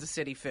the Kansas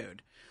City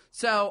food.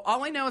 So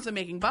all I know is I'm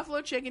making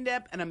buffalo chicken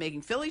dip and I'm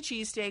making Philly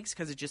cheesesteaks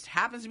because it just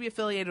happens to be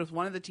affiliated with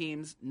one of the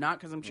teams, not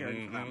because I'm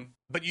cheering for them.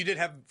 But you did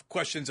have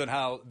questions on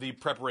how the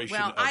preparation.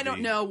 Well, I don't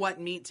know what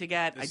meat to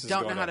get. I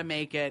don't know how to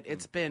make it.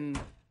 It's been.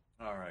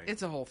 All right.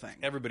 It's a whole thing.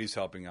 Everybody's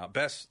helping out.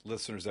 Best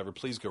listeners ever.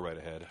 Please go right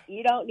ahead.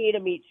 You don't need a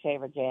meat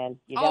shaver, Jen.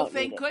 You oh, don't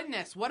thank need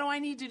goodness. What do I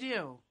need to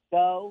do?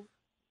 Go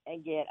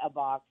and get a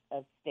box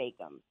of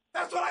Steak-umm.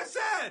 That's what I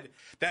said.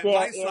 That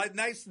Yeah,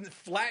 nice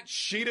flat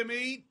sheet of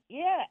meat.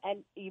 Yeah,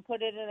 and you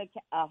put it in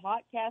a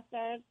hot cast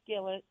iron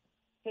skillet,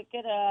 cook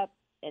it up,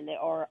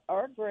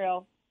 or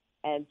grill,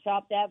 and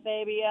chop that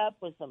baby up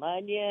with some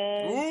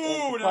onions.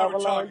 Ooh, and now we're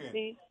provolone talking.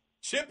 cheese.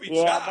 Chippy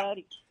Yeah, chop.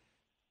 buddy.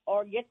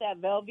 Or get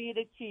that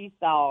Velveeta cheese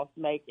sauce,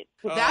 make it.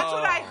 That's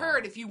what I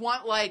heard. If you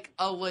want like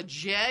a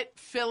legit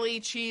Philly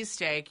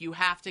cheesesteak, you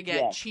have to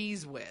get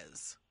Cheese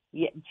Whiz.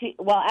 Yeah,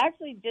 well,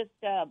 actually, just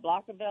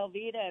block of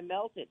Velveeta and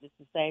melt it. It's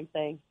the same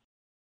thing.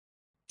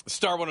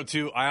 Star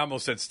 102. I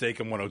almost said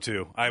Steakum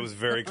 102. I was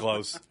very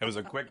close. It was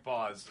a quick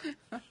pause.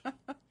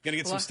 Gonna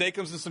get some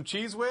Steakums and some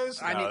Cheese Whiz?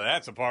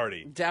 That's a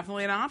party.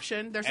 Definitely an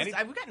option.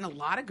 We've gotten a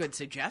lot of good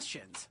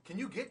suggestions. Can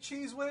you get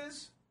Cheese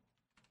Whiz?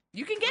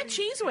 You can get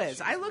Cheese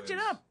Whiz. I looked it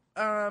up.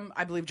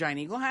 I believe Giant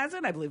Eagle has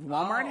it. I believe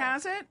Walmart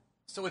has it.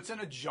 So it's in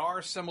a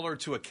jar similar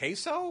to a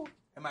queso?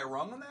 Am I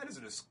wrong on that? Is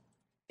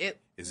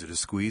it a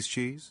squeeze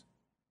cheese?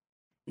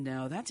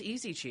 No, that's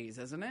Easy Cheese,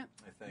 isn't it?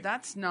 I think.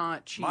 That's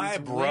not Cheese My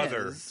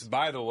brother, Whiz.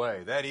 by the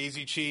way, that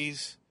Easy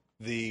Cheese,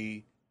 in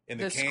the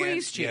can,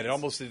 squeeze cheese.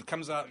 Yeah, it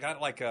comes out,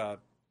 got like not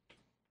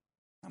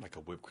like a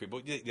whipped cream,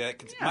 but my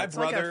it's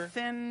brother, like a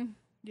thin,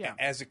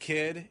 as a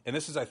kid, and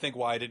this is, I think,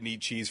 why I didn't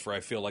eat cheese for, I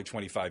feel like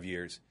 25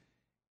 years.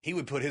 He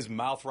would put his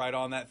mouth right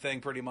on that thing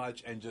pretty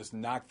much and just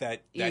knock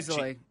that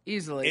easily.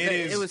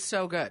 It was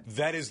so good.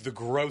 That is the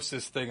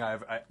grossest thing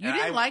You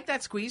didn't like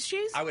that squeeze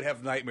cheese? I would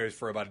have nightmares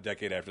for about a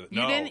decade after that.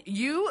 You didn't.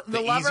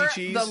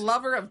 The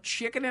lover of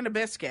chicken and a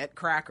biscuit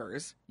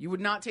crackers. You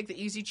would not take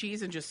the Easy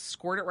Cheese and just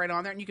squirt it right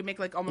on there, and you can make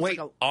like almost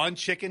on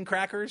chicken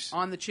crackers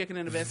on the chicken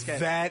and a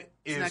biscuit. That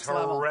is next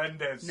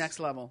horrendous.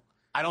 Next level.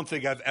 I don't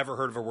think I've ever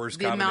heard of a worse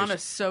The combination. amount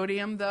of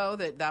sodium, though,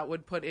 that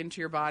would put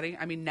into your body.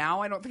 I mean, now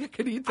I don't think I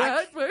could eat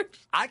that.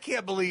 I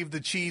can't believe the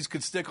cheese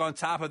could stick on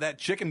top of that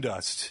chicken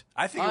dust.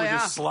 I think it would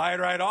just slide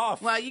right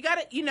off. Well, you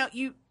got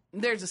to,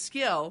 there's a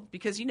skill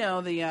because,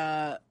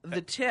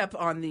 the tip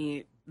on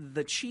the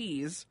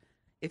cheese,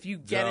 if you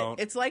get it,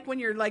 it's like when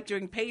you're like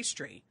doing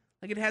pastry.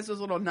 Like it has those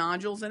little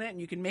nodules in it,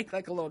 and you can make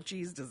like a little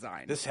cheese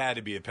design. This had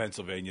to be a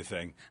Pennsylvania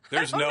thing.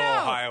 There's no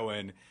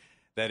Ohioan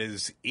that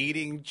is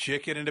eating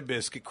chicken and a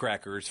biscuit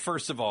crackers.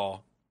 First of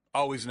all,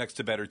 always next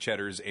to better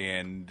cheddars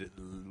and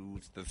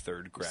what's the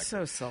third cracker?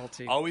 So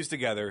salty. Always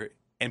together.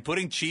 And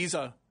putting cheese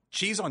on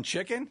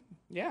chicken?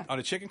 Yeah. On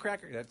a chicken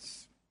cracker?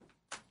 It's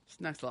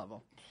next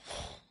level.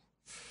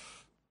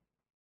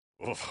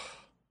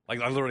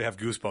 Like I literally have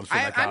goosebumps from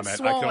that comment.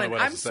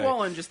 I'm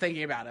swollen just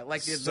thinking about it.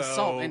 Like the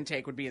salt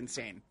intake would be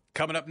insane.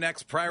 Coming up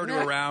next, prior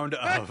to a round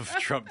of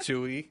Trump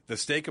Tooie, the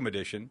Steakum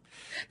edition,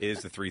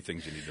 is the 3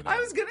 things you need to know. I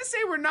was going to say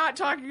we're not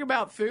talking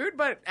about food,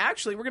 but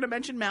actually we're going to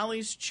mention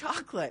Mally's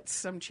chocolates.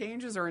 Some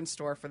changes are in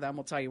store for them.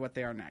 We'll tell you what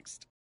they are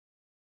next.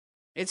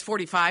 It's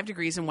 45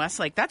 degrees in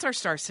Westlake. That's our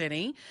Star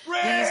City.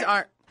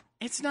 Rigged!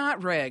 It's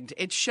not rigged.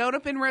 It showed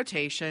up in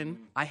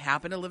rotation. I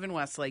happen to live in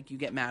Westlake. You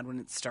get mad when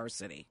it's Star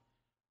City.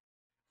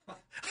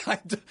 I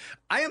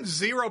am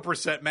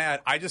 0%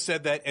 mad. I just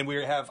said that, and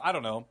we have,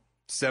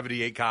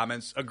 78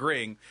 comments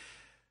agreeing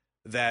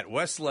that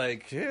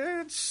Westlake,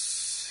 it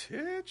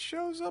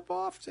shows up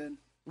often.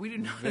 We do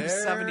not have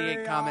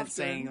 78 comments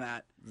saying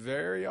that.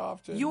 Very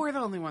often. You are the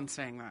only one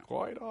saying that.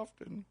 Quite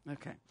often.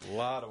 Okay. A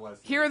lot of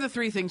Westlake. Here are the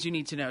 3 things you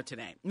need to know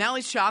today.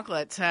 Mally's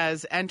Chocolates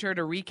has entered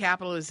a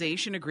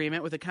recapitalization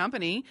agreement with a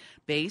company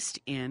based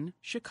in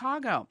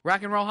Chicago.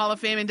 Rock and Roll Hall of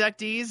Fame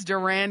inductees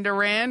Duran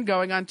Duran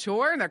going on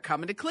tour, and they're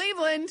coming to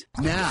Cleveland.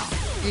 Now,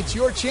 it's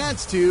your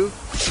chance to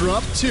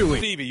Trump Tooie.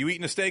 Stevie, you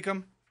eating a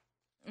Steakum?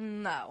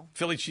 No.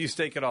 Philly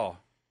cheesesteak at all?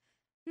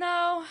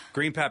 No.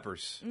 Green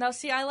peppers? No,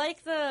 see, I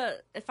like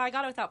if I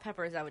got it without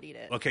peppers, I would eat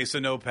it. Okay, so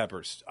no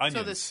peppers. Onions.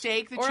 So the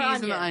steak, the or cheese,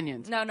 onion. and the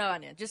onions. No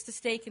onion. Just the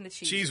steak and the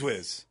cheese. Cheese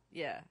Whiz.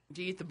 Yeah.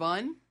 Do you eat the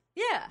bun?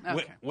 Yeah.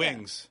 Okay.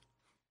 Wings.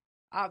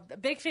 A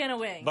big fan of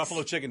wings.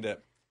 Buffalo chicken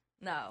dip.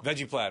 No.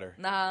 Veggie platter.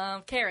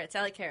 No, carrots.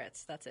 I like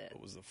carrots. That's it.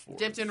 What was the 4th?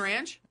 Dipped in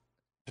ranch?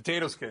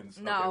 Potato skins.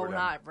 No, okay,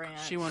 not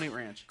ranch. She won't eat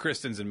ranch.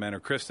 Kristen's in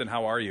Menor. Kristen,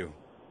 how are you?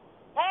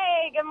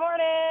 Hey, good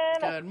morning.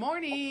 Good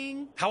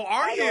morning. How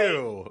are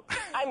you?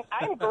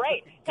 I'm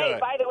great. Hey,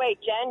 by the way,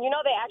 Jen, you know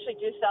they actually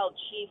do sell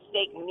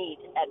cheesesteak meat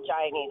at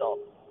Giant Eagle.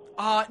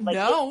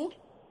 No.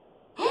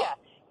 Yeah.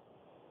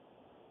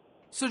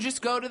 So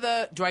just go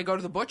to do I go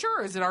to the butcher,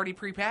 or is it already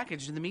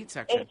prepackaged in the meat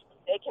section?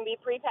 It can be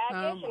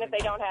prepackaged, and if they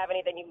don't have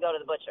any, then you can go to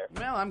the butcher.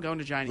 Well, I'm going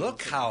to Giant Eagle.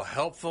 Look how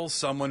helpful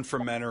someone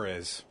from Menor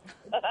is.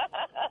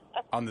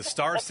 On the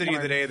Star City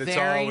of the Day, that's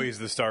always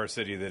the Star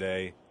City of the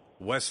Day,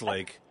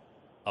 Westlake,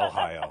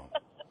 Ohio.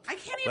 I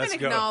can't even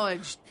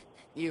acknowledge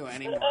you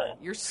anymore.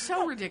 You're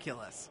so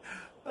ridiculous.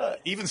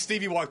 Even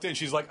Stevie walked in.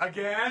 She's like,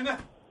 again?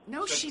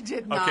 No, she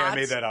did not. Okay, I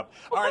made that up.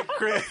 All right,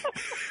 Chris,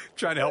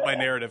 trying to help my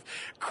narrative.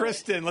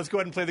 Kristen, let's go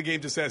ahead and play the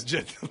game. Just ask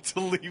Jen to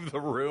leave the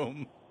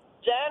room.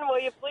 Jen, will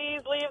you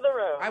please leave the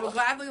room? I will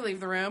gladly leave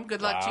the room.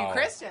 Good luck to you,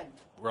 Kristen.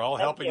 We're all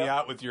helping you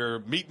out with your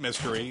meat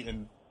mystery.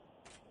 And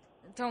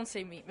don't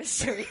say meat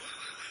mystery.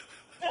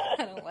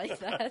 I don't like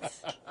that.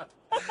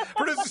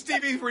 Producer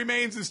Stevie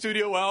remains in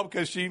studio, well,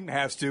 because she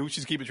has to.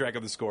 She's keeping track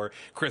of the score.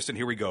 Kristen,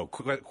 here we go.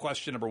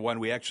 Question number one.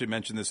 We actually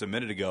mentioned this a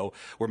minute ago,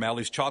 where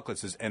Mally's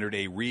Chocolates has entered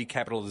a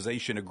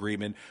recapitalization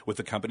agreement with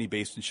a company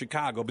based in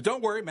Chicago. But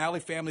don't worry, Mally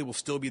family will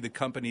still be the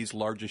company's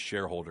largest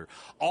shareholder.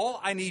 All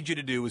I need you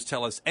to do is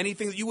tell us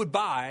anything that you would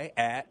buy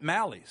at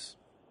Mally's.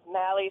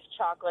 Mally's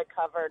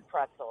chocolate-covered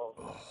pretzels.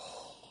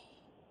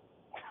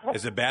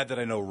 Is it bad that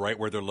I know right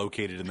where they're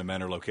located in the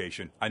Menor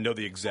location? I know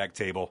the exact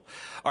table.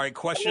 All right,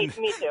 question.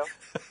 Me too.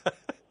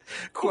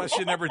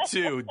 Question number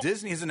two.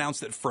 Disney has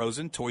announced that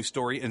Frozen, Toy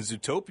Story, and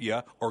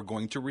Zootopia are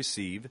going to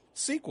receive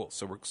sequels,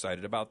 so we're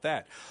excited about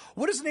that.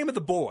 What is the name of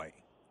the boy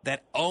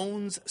that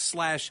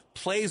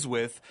owns/plays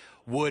with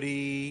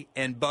Woody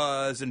and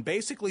Buzz and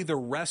basically the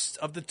rest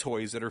of the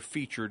toys that are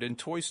featured in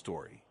Toy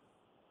Story?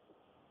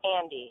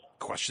 Andy.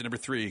 Question number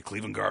three,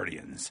 Cleveland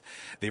Guardians.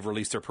 They've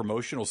released their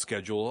promotional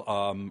schedule.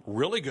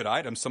 Really good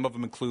items. Some of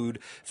them include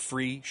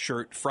Free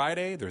Shirt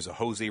Friday. There's a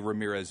Jose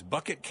Ramirez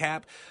bucket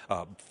cap,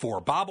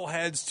 4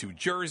 bobbleheads, 2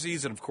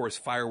 jerseys, and, of course,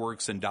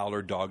 fireworks and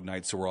dollar dog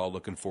nights. So we're all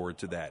looking forward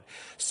to that.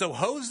 So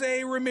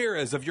Jose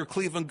Ramirez of your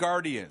Cleveland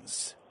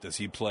Guardians, does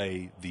he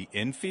play the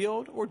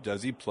infield or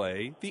does he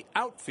play the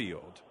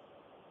outfield?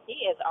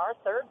 He is our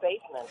third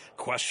baseman.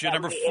 Question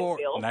number 4.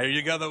 Now, there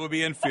you go. That would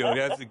be infield.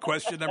 Yes.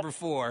 Question number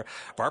 4.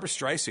 Barbra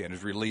Streisand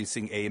is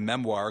releasing a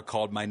memoir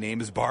called My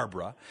Name is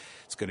Barbara.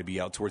 It's going to be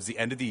out towards the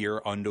end of the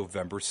year on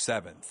November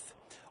 7th.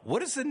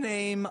 What is the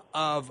name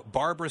of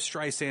Barbra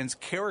Streisand's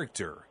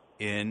character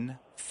in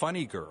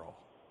Funny Girl?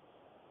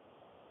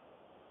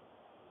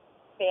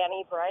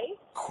 Fanny Bright.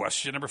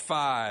 Question number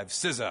 5.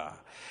 SZA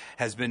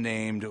has been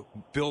named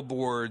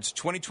Billboard's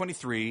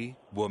 2023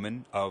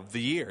 Woman of the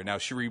Year. Now,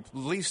 she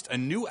released a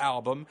new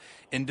album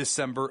in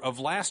December of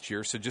last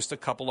year, so just a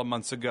couple of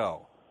months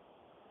ago.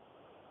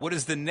 What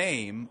is the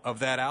name of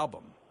that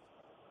album?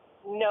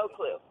 No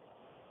clue.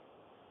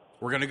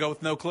 We're going to go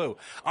with no clue.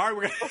 All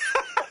right,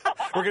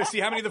 we're going to see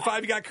how many of the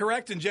 5 you got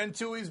correct, and Jen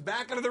Tuohy's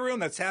back into the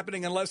room. That's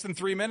happening in less than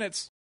 3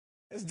 minutes.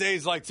 As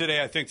days like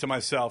today, I think to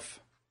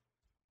myself,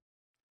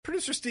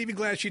 Producer Stevie,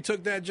 glad she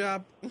took that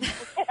job.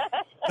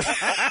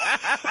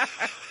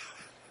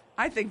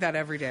 I think that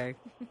every day.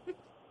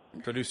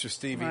 Producer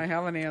Stevie. I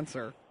have an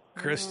answer.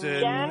 Kristen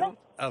Jen?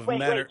 of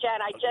Wait, Menor.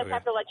 Jen, I just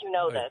have to let you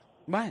know this.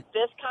 What?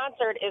 This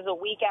concert is a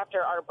week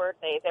after our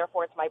birthday,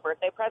 therefore it's my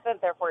birthday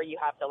present, therefore you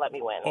have to let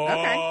me win. Oh,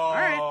 okay, all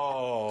right.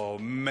 Oh,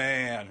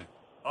 man.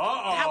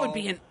 Uh-oh. That would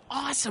be an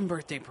awesome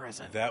birthday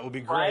present. That would be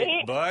great.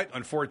 Right? But,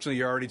 unfortunately,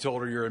 you already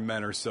told her you're in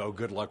Menor, so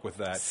good luck with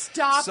that.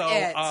 Stop so,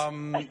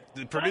 it.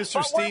 The producer,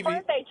 But Stevie. we're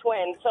birthday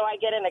twins, so I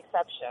get an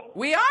exception.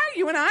 We are?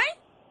 You and I?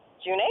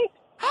 June 8th.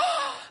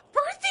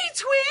 Birthday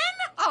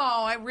twin?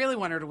 Oh, I really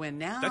want her to win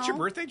now. That's your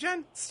birthday,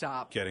 Jen?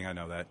 Stop. Kidding, I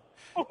know that.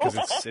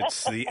 Because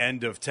it's the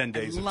end of 10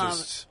 days of love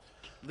just...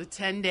 the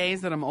 10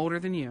 days that I'm older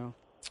than you.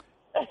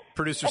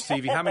 Producer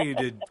Stevie, how many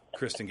did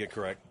Kristen get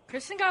correct?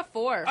 Kristen got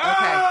 4. Okay.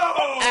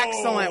 Oh!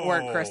 Excellent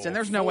work, Kristen.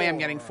 There's no way I'm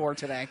getting 4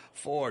 today.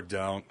 4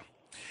 don't.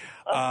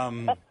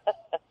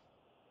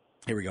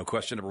 Here we go.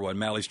 Question number 1.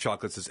 Mally's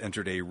Chocolates has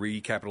entered a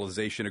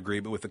recapitalization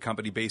agreement with a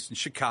company based in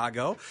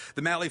Chicago.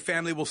 The Mally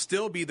family will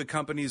still be the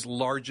company's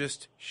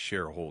largest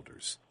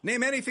shareholders.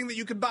 Name anything that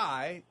you could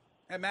buy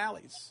at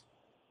Mally's.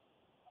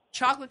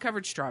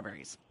 Chocolate-covered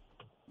strawberries.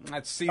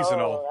 That's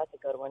seasonal. Oh, that's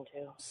a good one,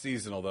 too.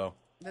 Seasonal, though.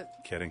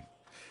 Kidding.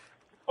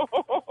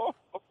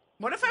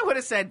 What if I would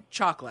have said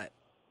chocolate?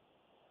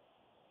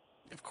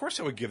 Of course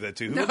I would give that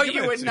to you. No,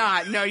 you would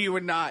not. No, you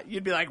would not.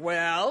 You'd be like,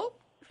 well,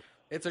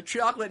 it's a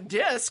chocolate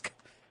disc.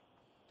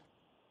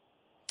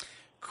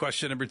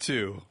 Question number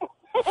 2.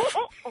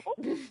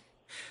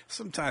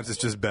 Sometimes it's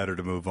just better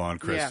to move on,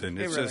 Kristen.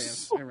 Yeah, it's really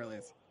just... is. It really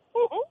is.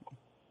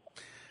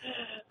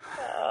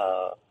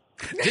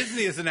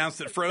 Disney has announced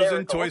that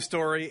Frozen, Toy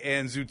Story,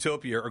 and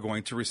Zootopia are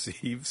going to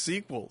receive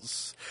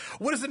sequels.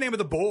 What is the name of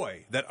the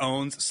boy that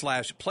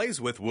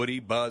owns/plays with Woody,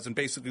 Buzz, and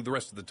basically the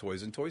rest of the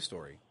toys in Toy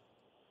Story?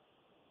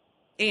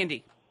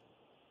 Andy.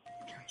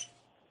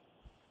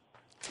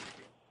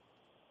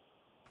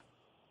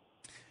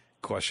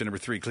 Question number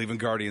 3. Cleveland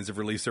Guardians have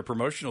released their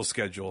promotional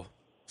schedule.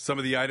 Some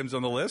of the items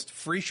on the list: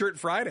 Free Shirt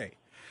Friday.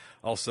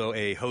 Also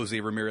a Jose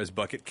Ramirez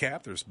bucket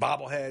cap. There's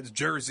bobbleheads,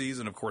 jerseys,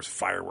 and, of course,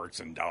 fireworks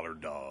and dollar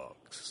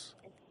dogs.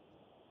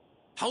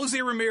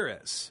 Jose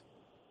Ramirez,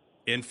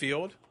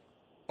 infield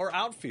or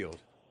outfield?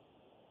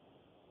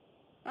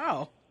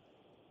 Oh.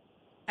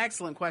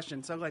 Excellent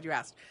question. So glad you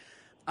asked.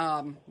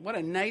 What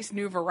a nice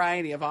new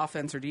variety of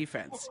offense or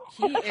defense.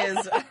 He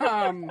is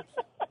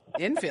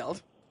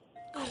infield.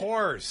 Of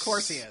course. Of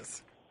course he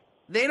is.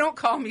 They don't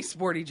call me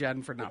Sporty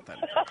Jen for nothing.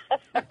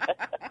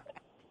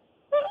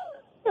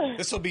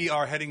 This will be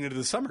our heading into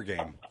the summer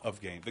game,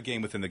 the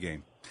game within the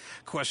game.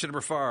 Question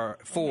number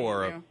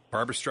 4.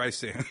 Barbra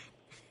Streisand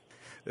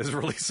is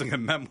releasing a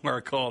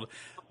memoir called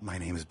My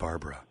Name is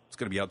Barbara. It's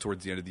going to be out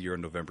towards the end of the year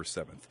on November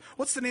 7th.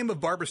 What's the name of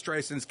Barbra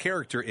Streisand's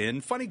character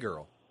in Funny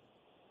Girl?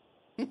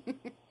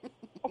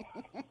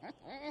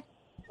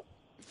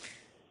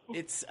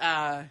 It's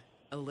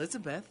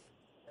Elizabeth.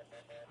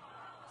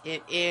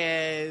 It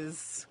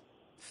is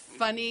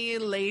funny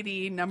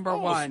lady number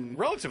one.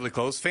 Relatively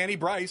close. Fanny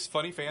Bryce.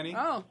 Funny Fanny.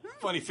 Oh.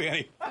 Funny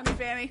Fanny. Funny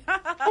Fanny.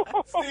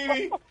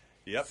 Stevie.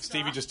 Yep,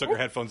 Stevie just took her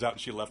headphones out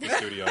and she left the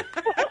studio.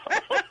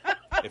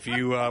 If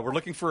you were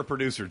looking for a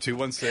producer,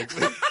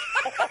 216.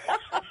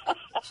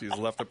 She's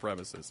left the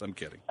premises. I'm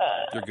kidding.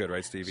 You're good,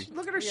 right, Stevie?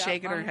 Look at her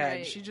shaking her head.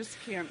 Right. She just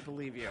can't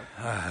believe you.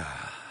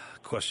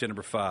 Question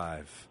number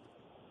 5.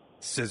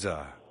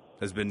 SZA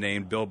has been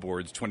named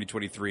Billboard's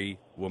 2023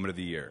 Woman of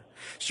the Year.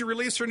 She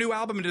released her new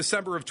album in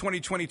December of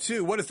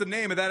 2022. What is the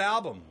name of that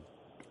album?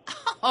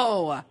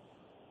 Oh,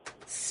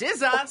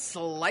 SZA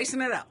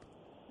slicing it up.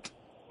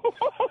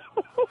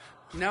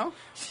 No?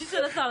 She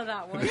should have thought of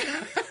that one.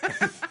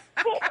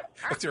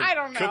 That's her I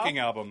don't know. cooking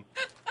album.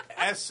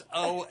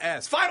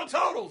 SOS. Final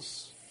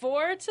totals.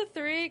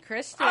 4-3,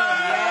 Kristen.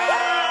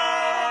 Yes!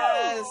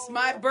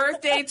 My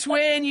birthday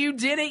twin, you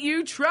did it.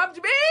 You trumped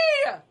me.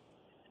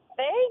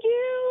 Thank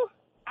you.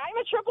 I'm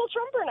a triple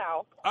trumper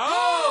now.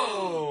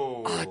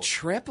 Oh! A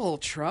triple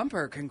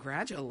trumper.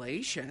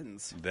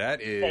 Congratulations.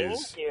 That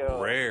is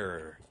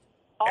rare.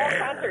 All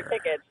concert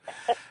tickets.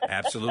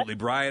 Absolutely.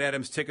 Bryan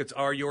Adams tickets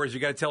are yours. You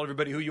got to tell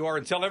everybody who you are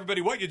and tell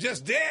everybody what you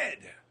just did.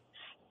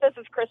 This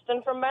is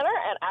Kristen from Menor,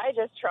 and I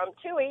just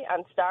trumped Tui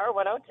on Star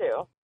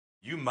 102.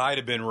 You might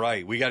have been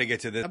right. We got to get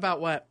to this. About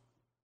what?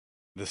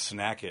 The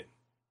Snack It.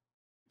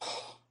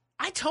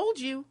 I told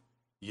you.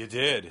 You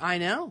did. I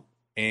know.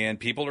 And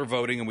people are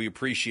voting, and we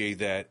appreciate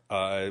that.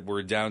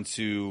 We're down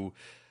to.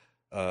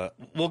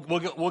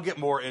 We'll get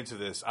more into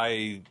this.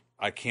 I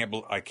can't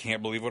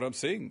believe what I'm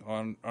seeing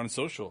on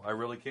social. I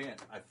really can't.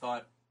 I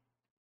thought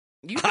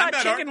you thought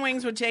chicken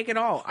wings would take it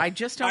all. I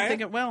just don't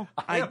think it will.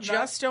 I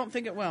just don't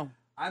think it will.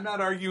 I'm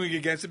not arguing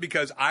against it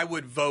because I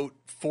would vote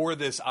for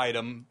this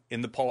item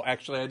in the poll.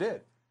 Actually, I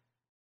did.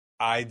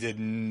 I did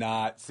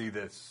not see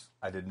this.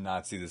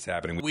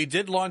 Happening. We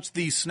did launch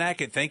the Snack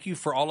It. Thank you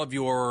for all of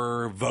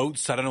your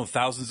votes. I don't know,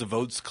 thousands of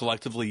votes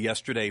collectively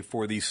yesterday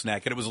for the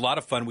Snack It. It was a lot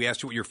of fun. We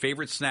asked you what your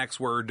favorite snacks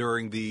were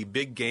during the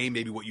big game,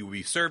 maybe what you would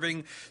be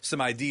serving, some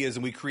ideas,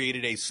 and we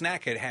created a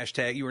Snack It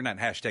hashtag. You were not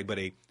hashtag, but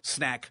a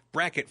snack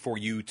bracket for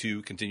you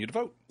to continue to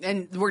vote.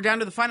 And we're down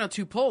to the final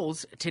 2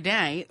 polls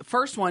today.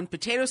 First one,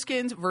 potato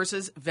skins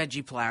versus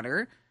veggie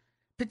platter.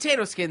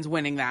 Potato skins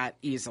winning that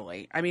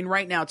easily. I mean,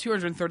 right now,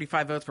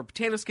 235 votes for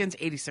potato skins,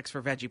 86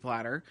 for veggie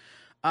platter.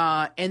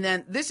 And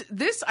then this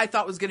I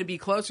thought was going to be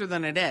closer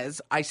than it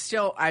is.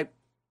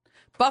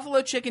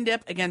 Buffalo chicken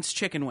dip against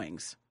chicken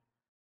wings.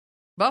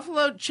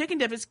 Buffalo chicken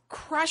dip is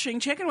crushing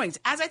chicken wings,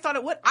 as I thought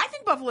it would. I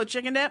think buffalo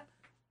chicken dip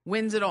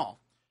wins it all.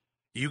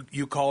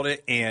 You called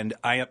it, and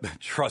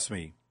trust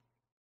me,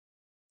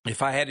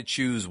 if I had to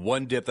choose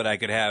one dip that I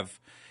could have,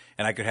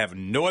 and I could have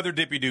no other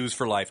dippy-doos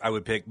for life, I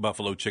would pick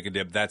buffalo chicken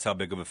dip. That's how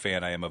big of a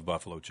fan I am of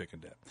buffalo chicken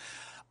dip.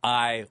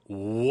 I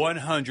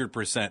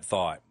 100%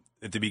 thought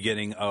at the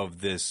beginning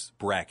of this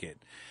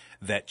bracket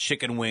that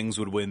chicken wings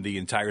would win the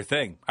entire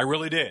thing. I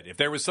really did. If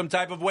there was some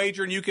type of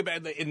wager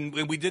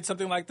and we did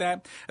something like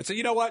that, I'd say,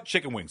 you know what?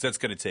 Chicken wings, that's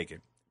going to take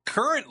it.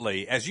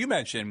 Currently, as you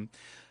mentioned,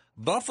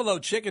 buffalo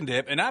chicken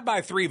dip, and I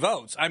buy 3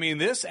 votes. I mean,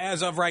 this,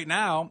 as of right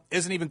now,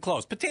 isn't even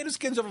close. Potato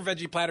skins over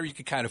veggie platter, you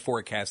could kind of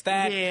forecast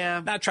that.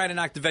 Yeah. Not trying to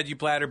knock the veggie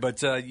platter,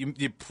 but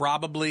you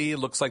probably,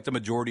 looks like the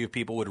majority of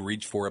people would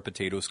reach for a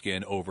potato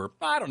skin over,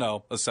 I don't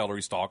know, a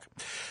celery stalk.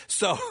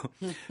 So,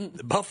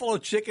 buffalo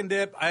chicken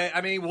dip,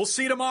 I mean, we'll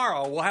see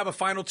tomorrow. We'll have a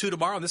final 2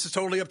 tomorrow, and this is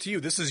totally up to you.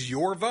 This is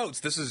your votes.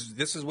 This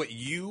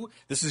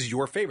is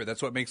your favorite.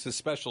 That's what makes this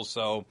special.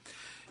 So,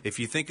 if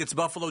you think it's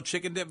buffalo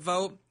chicken dip,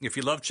 vote. If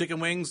you love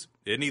chicken wings,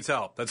 it needs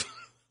help. That's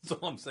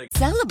all I'm saying.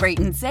 Celebrate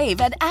and save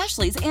at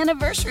Ashley's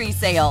Anniversary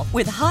Sale.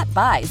 With Hot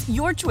Buys,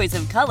 your choice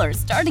of colors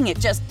starting at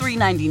just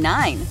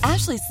 $3.99.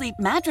 Ashley Sleep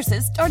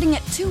mattresses starting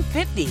at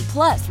 $2.50.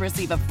 Plus,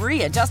 receive a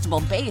free adjustable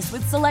base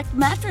with select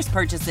mattress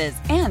purchases.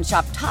 And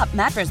shop top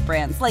mattress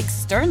brands like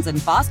Stearns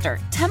 & Foster,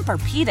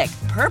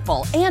 Tempur-Pedic,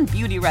 Purple, and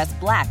Beautyrest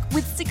Black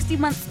with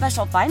 60-month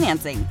special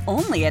financing.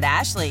 Only at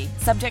Ashley.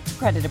 Subject to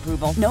credit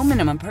approval. No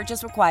minimum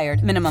purchase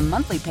required. Minimum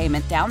monthly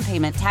payment, down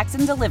payment, tax,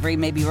 and delivery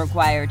may be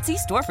required. See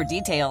store for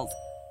details.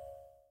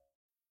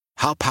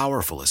 How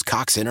powerful is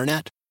Cox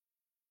Internet?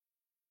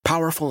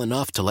 Powerful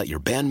enough to let your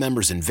band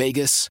members in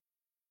Vegas,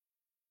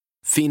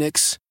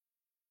 Phoenix,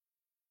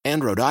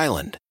 and Rhode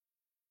Island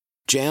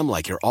jam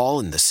like you're all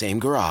in the same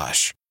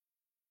garage.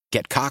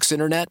 Get Cox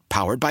Internet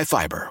powered by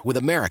fiber with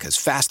America's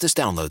fastest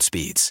download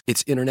speeds.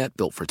 It's internet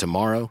built for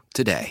tomorrow,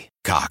 today.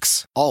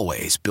 Cox,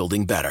 always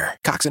building better.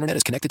 Cox Internet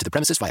is connected to the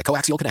premises via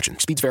coaxial connection.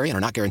 Speeds vary and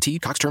are not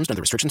guaranteed. Cox terms and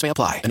other restrictions may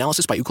apply.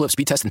 Analysis by Ookla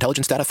Speed Test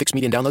Intelligence Data. Fixed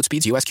median download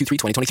speeds. US Q3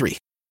 2023.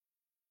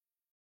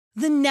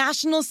 The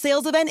national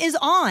sales event is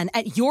on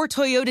at your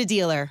Toyota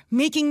dealer,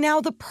 making now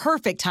the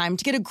perfect time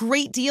to get a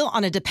great deal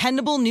on a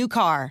dependable new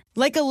car.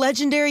 Like a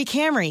legendary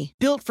Camry,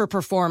 built for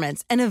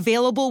performance and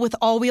available with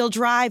all-wheel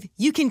drive,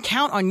 you can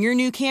count on your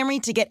new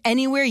Camry to get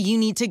anywhere you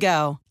need to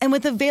go. And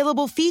with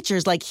available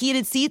features like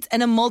heated seats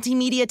and a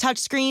multimedia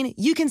touchscreen,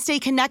 you can stay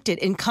connected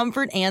in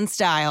comfort and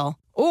style.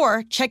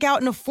 Or check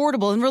out an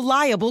affordable and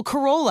reliable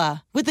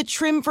Corolla with a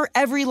trim for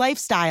every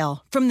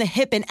lifestyle. From the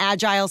hip and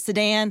agile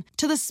sedan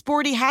to the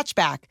sporty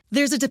hatchback,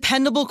 there's a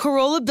dependable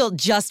Corolla built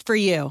just for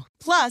you.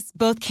 Plus,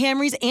 both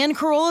Camrys and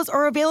Corollas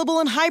are available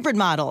in hybrid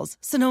models,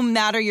 so no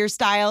matter your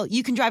style,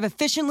 you can drive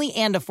efficiently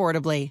and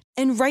affordably.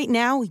 And right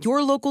now,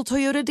 your local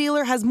Toyota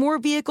dealer has more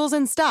vehicles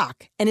in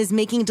stock and is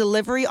making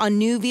delivery on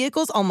new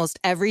vehicles almost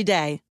every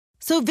day.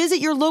 So visit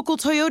your local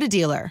Toyota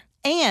dealer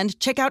and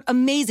check out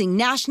amazing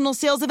national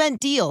sales event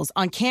deals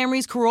on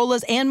Camrys,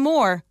 Corollas, and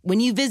more when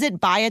you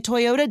visit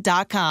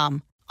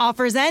buyatoyota.com.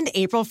 Offers end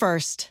April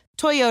 1st.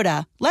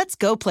 Toyota, let's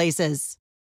go places.